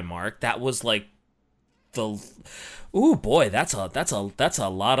first Primarch. That was like the. Ooh boy, that's an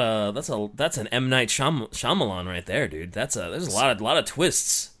M. Night Shyamalan right there, dude. There's a lot of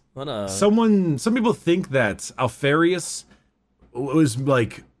twists. Some people think that Alpharius was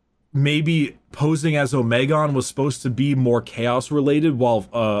like maybe posing as Omegon was supposed to be more chaos related, while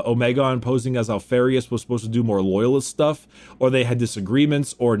Omegon posing as Alpharius was supposed to do more loyalist stuff, or they had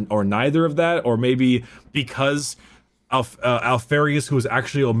disagreements, or neither of that, or maybe because Alpharius, who was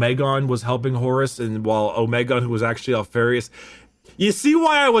actually Omegon, was helping Horus, and while Omegon, who was actually Alpharius. You see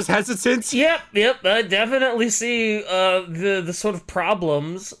why I was hesitant? Yep. I definitely see the sort of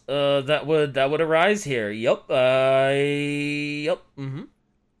problems that would arise here. Yep. Mm-hmm.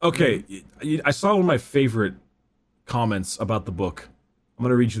 Okay, I saw one of my favorite comments about the book. I'm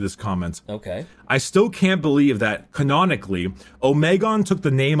going to read you this comment. Okay. I still can't believe that, canonically, Omegon took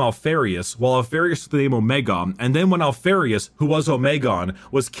the name Alpharius, while Alpharius took the name Omegon, and then when Alpharius, who was Omegon,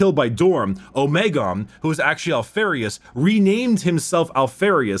 was killed by Dorm, Omegon, who was actually Alpharius, renamed himself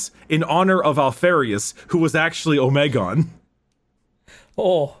Alpharius in honor of Alpharius, who was actually Omegon.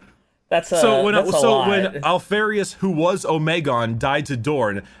 Oh, that's a when Alpharius, who was Omegon, died to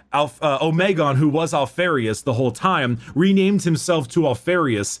Dorn, Omegon, who was Alpharius the whole time, renamed himself to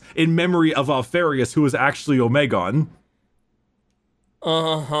Alpharius in memory of Alpharius, who was actually Omegon.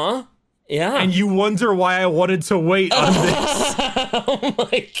 Uh-huh. Yeah. And you wonder why I wanted to wait on this. Oh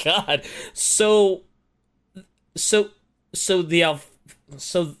my god. So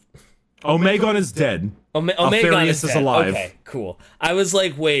Omegon is dead. Omegon is alive. Okay, cool. I was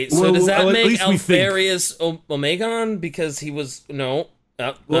like, wait, so does that make Alpharius Omegon because he was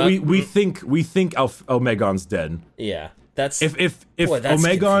we think Omegon's dead. Yeah, that's if boy, that's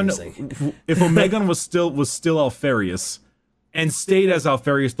Omegon confusing. if Omegon was still Alpharius and stayed as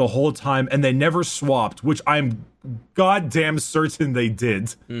Alpharius the whole time, and they never swapped, which I'm goddamn certain they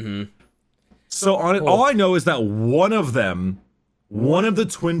did. Mm-hmm. So all I know is that one of the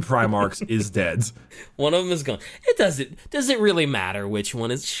twin Primarchs is dead. One of them is gone. Does it really matter which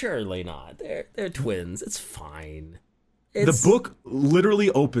one is? Surely not. They're twins. It's fine. The book literally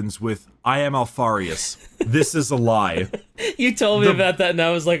opens with, I am Alpharius. This is a lie. You told me about that, and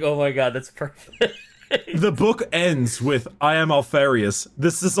I was like, oh my god, that's perfect. The book ends with, I am Alpharius.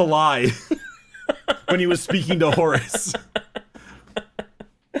 This is a lie. When he was speaking to Horus.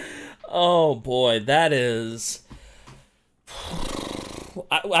 Oh boy, that is...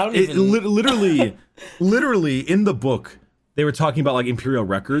 I don't even... literally, in the book, they were talking about, like, Imperial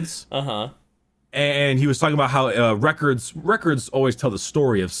records. Uh-huh. And he was talking about how records always tell the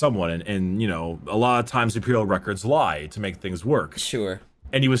story of someone, and a lot of times Imperial records lie to make things work. Sure.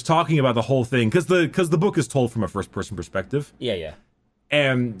 And he was talking about the whole thing because the book is told from a first person perspective. Yeah.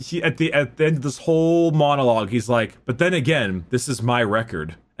 And he at the end of this whole monologue, he's like, "But then again, this is my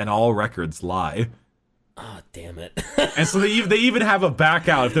record, and all records lie." Oh, damn it. And so they even have a back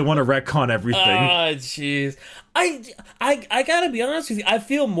out if they want to retcon everything. Oh, jeez. I gotta be honest with you, I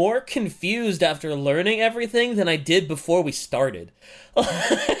feel more confused after learning everything than I did before we started.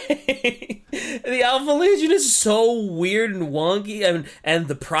 The Alpha Legion is so weird and wonky, and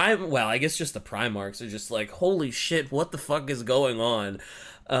the I guess just the Primarchs are just like, holy shit, what the fuck is going on?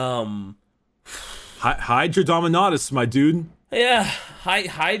 Hydra Dominatus, my dude. Yeah,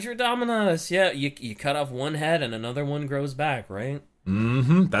 Hydra Dominatus. Yeah, you cut off one head and another one grows back, right?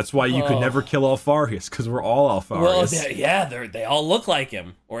 Mm-hmm. That's why you could never kill Alpharius, because we're all Alpharius. Well, they all look like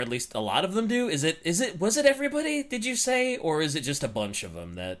him, or at least a lot of them do. Was it everybody? Did you say, or is it just a bunch of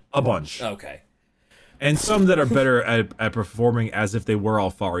them that? A bunch. Okay. And some that are better at performing as if they were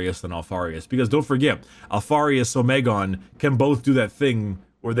Alpharius than Alpharius, because don't forget, Alpharius, Omegon can both do that thing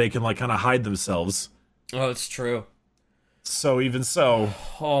where they can like kind of hide themselves. Oh, it's true. So even so...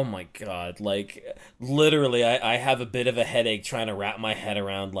 Oh my god, like, literally, I have a bit of a headache trying to wrap my head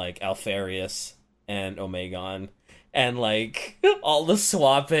around, like, Alpharius and Omegon, and, like, all the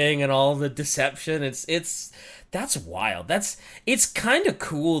swapping and all the deception, that's wild. It's kind of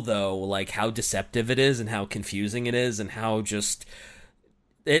cool, though, like, how deceptive it is, and how confusing it is, and how just...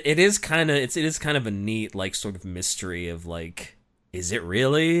 It is kind of a neat, like, sort of mystery of, like, is it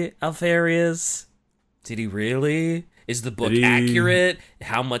really Alpharius? Did he really... Is the book accurate?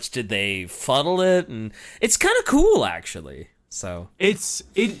 How much did they fuddle it? And it's kind of cool, actually. So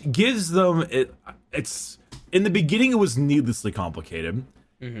it gives them it's in the beginning it was needlessly complicated.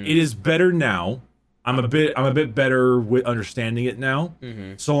 It is better now. I'm a bit better with understanding it now.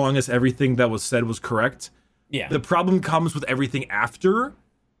 So long as everything that was said was correct. Yeah. The problem comes with everything after,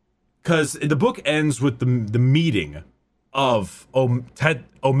 because the book ends with the meeting of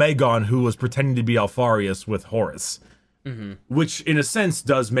Omegon, who was pretending to be ALPHARIUS, with Horus. Which, in a sense,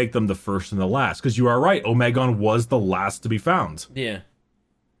 does make them the first and the last. Because you are right, Omegon was the last to be found. Yeah.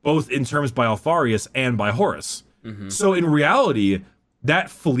 Both in terms by ALPHARIUS and by Horus. So, in reality,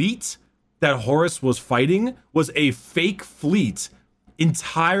 that fleet that Horus was fighting was a fake fleet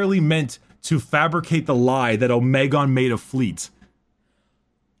entirely meant to fabricate the lie that Omegon made a fleet.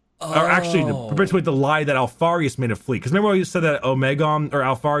 Or actually, to perpetuate the lie that ALPHARIUS made a fleet. Because remember when you said that Omegon, or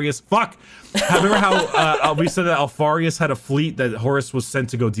ALPHARIUS, remember how we said that ALPHARIUS had a fleet that Horus was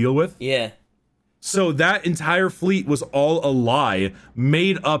sent to go deal with? Yeah. So that entire fleet was all a lie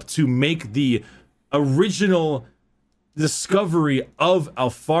made up to make the original discovery of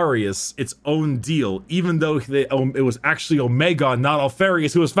ALPHARIUS its own deal, even though it was actually Omegon, not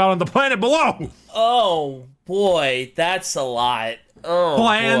ALPHARIUS, who was found on the planet below. Oh boy, that's a lot. Oh,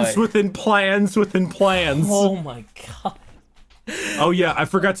 plans boy. within plans within plans. Oh my god. Oh yeah, I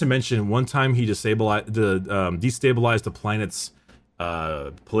forgot to mention. One time he destabilized the planet's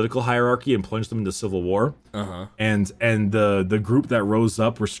political hierarchy and plunged them into civil war. And the group that rose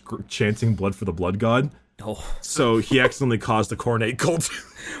up were chanting "Blood for the Blood God." Oh. So he accidentally caused a Coronate cult.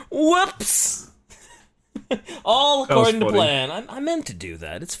 Whoops! All according to funny. plan. I meant to do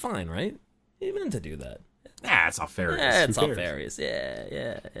that. It's fine, right? You meant to do that. It's ALPHARIUS. Yeah, it's Who cares? ALPHARIUS.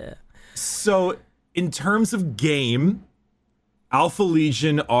 Yeah. So, in terms of game, Alpha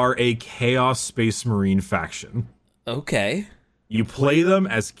Legion are a Chaos Space Marine faction. Okay. You play them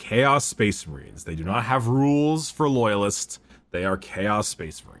as Chaos Space Marines. They do not have rules for Loyalists. They are Chaos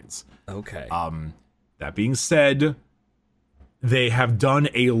Space Marines. Okay. That being said, they have done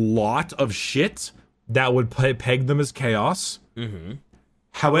a lot of shit that would peg them as Chaos.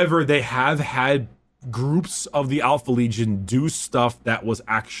 However, they have had groups of the Alpha Legion do stuff that was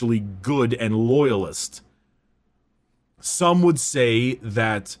actually good and loyalist. Some would say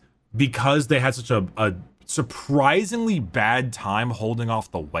that because they had such a surprisingly bad time holding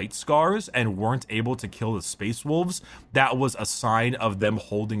off the White Scars and weren't able to kill the Space Wolves, that was a sign of them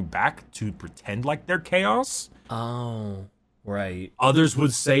holding back to pretend like they're Chaos. Oh, right. Others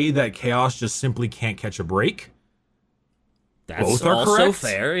would say that Chaos just simply can't catch a break. That's Both are also correct.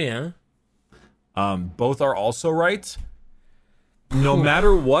 fair, yeah. Both are also right. No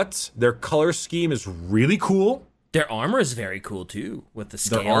matter what, their color scheme is really cool. Their armor is very cool too, with the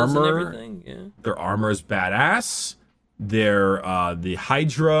scales armor- and everything. Yeah. Their armor is badass. The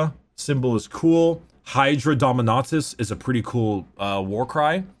Hydra symbol is cool. Hydra Dominatus is a pretty cool war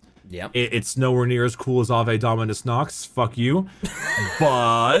cry. Yep. It's nowhere near as cool as Ave Dominus Nox. Fuck you.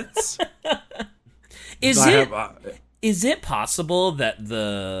 But Is it possible that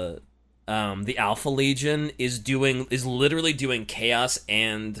the Alpha Legion is literally doing chaos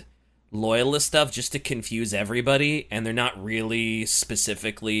and loyalist stuff just to confuse everybody, and they're not really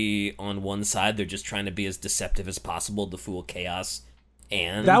specifically on one side? They're just trying to be as deceptive as possible to fool chaos.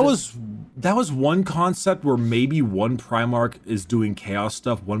 And that was one concept where maybe one Primarch is doing chaos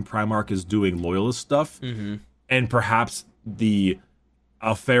stuff, one Primarch is doing loyalist stuff, and perhaps the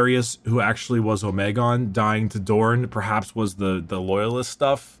ALPHARIUS, who actually was Omegon dying to Dorn, perhaps was the loyalist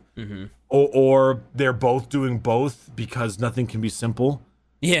stuff. Or they're both doing both because nothing can be simple.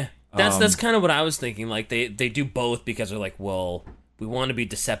 Yeah, that's kind of what I was thinking. Like they do both because they're like, well, we want to be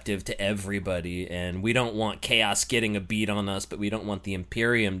deceptive to everybody, and we don't want chaos getting a beat on us, but we don't want the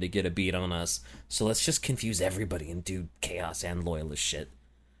Imperium to get a beat on us. So let's just confuse everybody and do chaos and loyalist shit.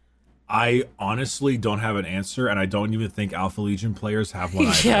 I honestly don't have an answer, and I don't even think Alpha Legion players have one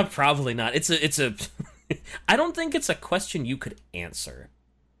either. Yeah, probably not. It's a I don't think it's a question you could answer.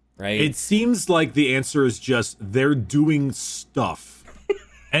 Right? It seems like the answer is just they're doing stuff.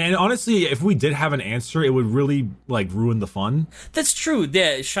 And honestly, if we did have an answer, it would really ruin the fun. That's true.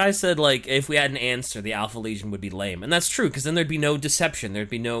 Yeah, Shai said if we had an answer, the Alpha Legion would be lame. And that's true, because then there'd be no deception. There'd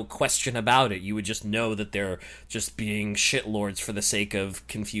be no question about it. You would just know that they're just being shitlords for the sake of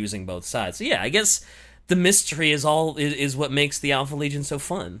confusing both sides. So yeah, I guess the mystery is what makes the Alpha Legion so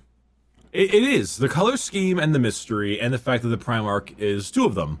fun. It is. The color scheme and the mystery and the fact that the Primarch is two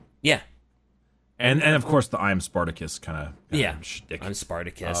of them. Yeah. And of course the I'm Spartacus kind of shtick. I'm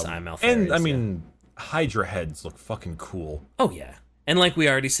Spartacus, I'm ALPHARIUS. And I mean, Hydra heads look fucking cool. Oh yeah. And like we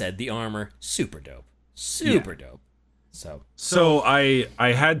already said, the armor, super dope. Super dope. So I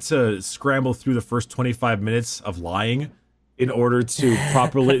had to scramble through the first 25 minutes of lying in order to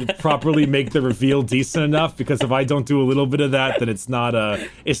properly make the reveal decent enough. Because if I don't do a little bit of that, then it's not an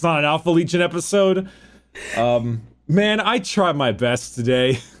Alpha Legion episode. Man, I tried my best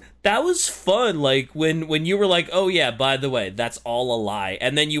today. That was fun, like, when you were like, oh yeah, by the way, that's all a lie,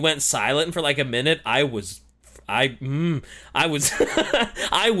 and then you went silent for like a minute, I was I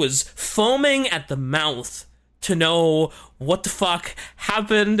was foaming at the mouth to know what the fuck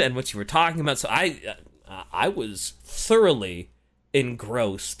happened and what you were talking about, so I was thoroughly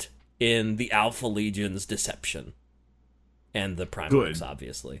engrossed in the Alpha Legion's deception. And the Primarchs,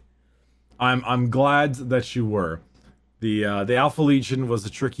 obviously. I'm glad that you were. The Alpha Legion was a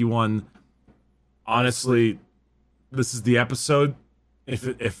tricky one. Honestly, this is the episode.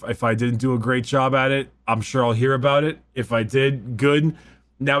 If I didn't do a great job at it, I'm sure I'll hear about it. If I did, good.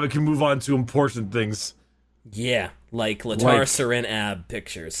 Now we can move on to important things. Yeah, like Latar Sarin ab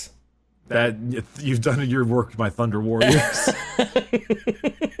pictures. That you've done your work with my Thunder Warriors.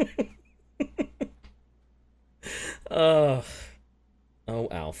 Oh,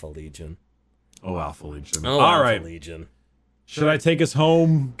 Alpha Legion. Oh, Alpha Legion. Oh, all Alpha right. Legion. Should I take us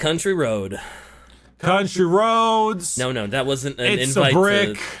home? Country Road. Country Roads. No, that wasn't an it's invite a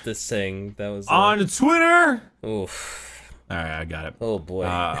brick. to sing. That was on Twitter. Oof. All right, I got it. Oh boy.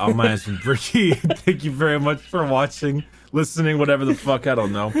 I'm Manson Bricky. Thank you very much for watching, listening, whatever the fuck. I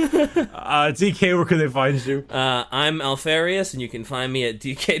don't know. DK, where can they find you? I'm Alpharius, and you can find me at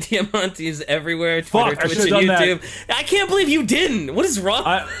DK Diamantes everywhere. Twitter, Fuck, Twitch, I and should've done YouTube. I can't believe you didn't. What is wrong?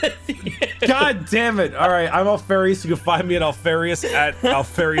 God damn it! All right, I'm Alpharius. You can find me at Alpharius at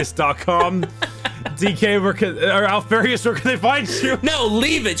alpharius.com. DK, Alpharius, where can they find you? No,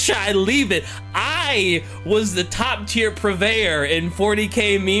 leave it, Shy, leave it. I was the top tier purveyor in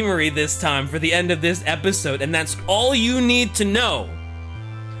 40k memery this time for the end of this episode, and that's all you need to know.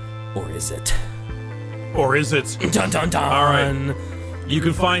 Or is it? Or is it? Dun dun dun. All right. You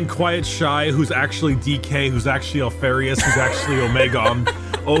can find Quiet Shy, who's actually DK, who's actually Alpharius, who's actually Omegon,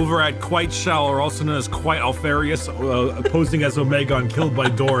 over at Quite Shy, or also known as Quite Alpharius, posing as Omegon, killed by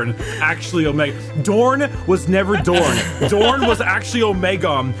Dorn. Actually, Dorn was never Dorn. Dorn was actually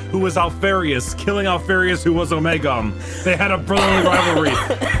Omegon, who was Alpharius, killing Alpharius, who was Omegon. They had a brotherly rivalry.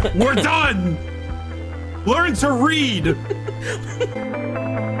 We're done! Learn to read!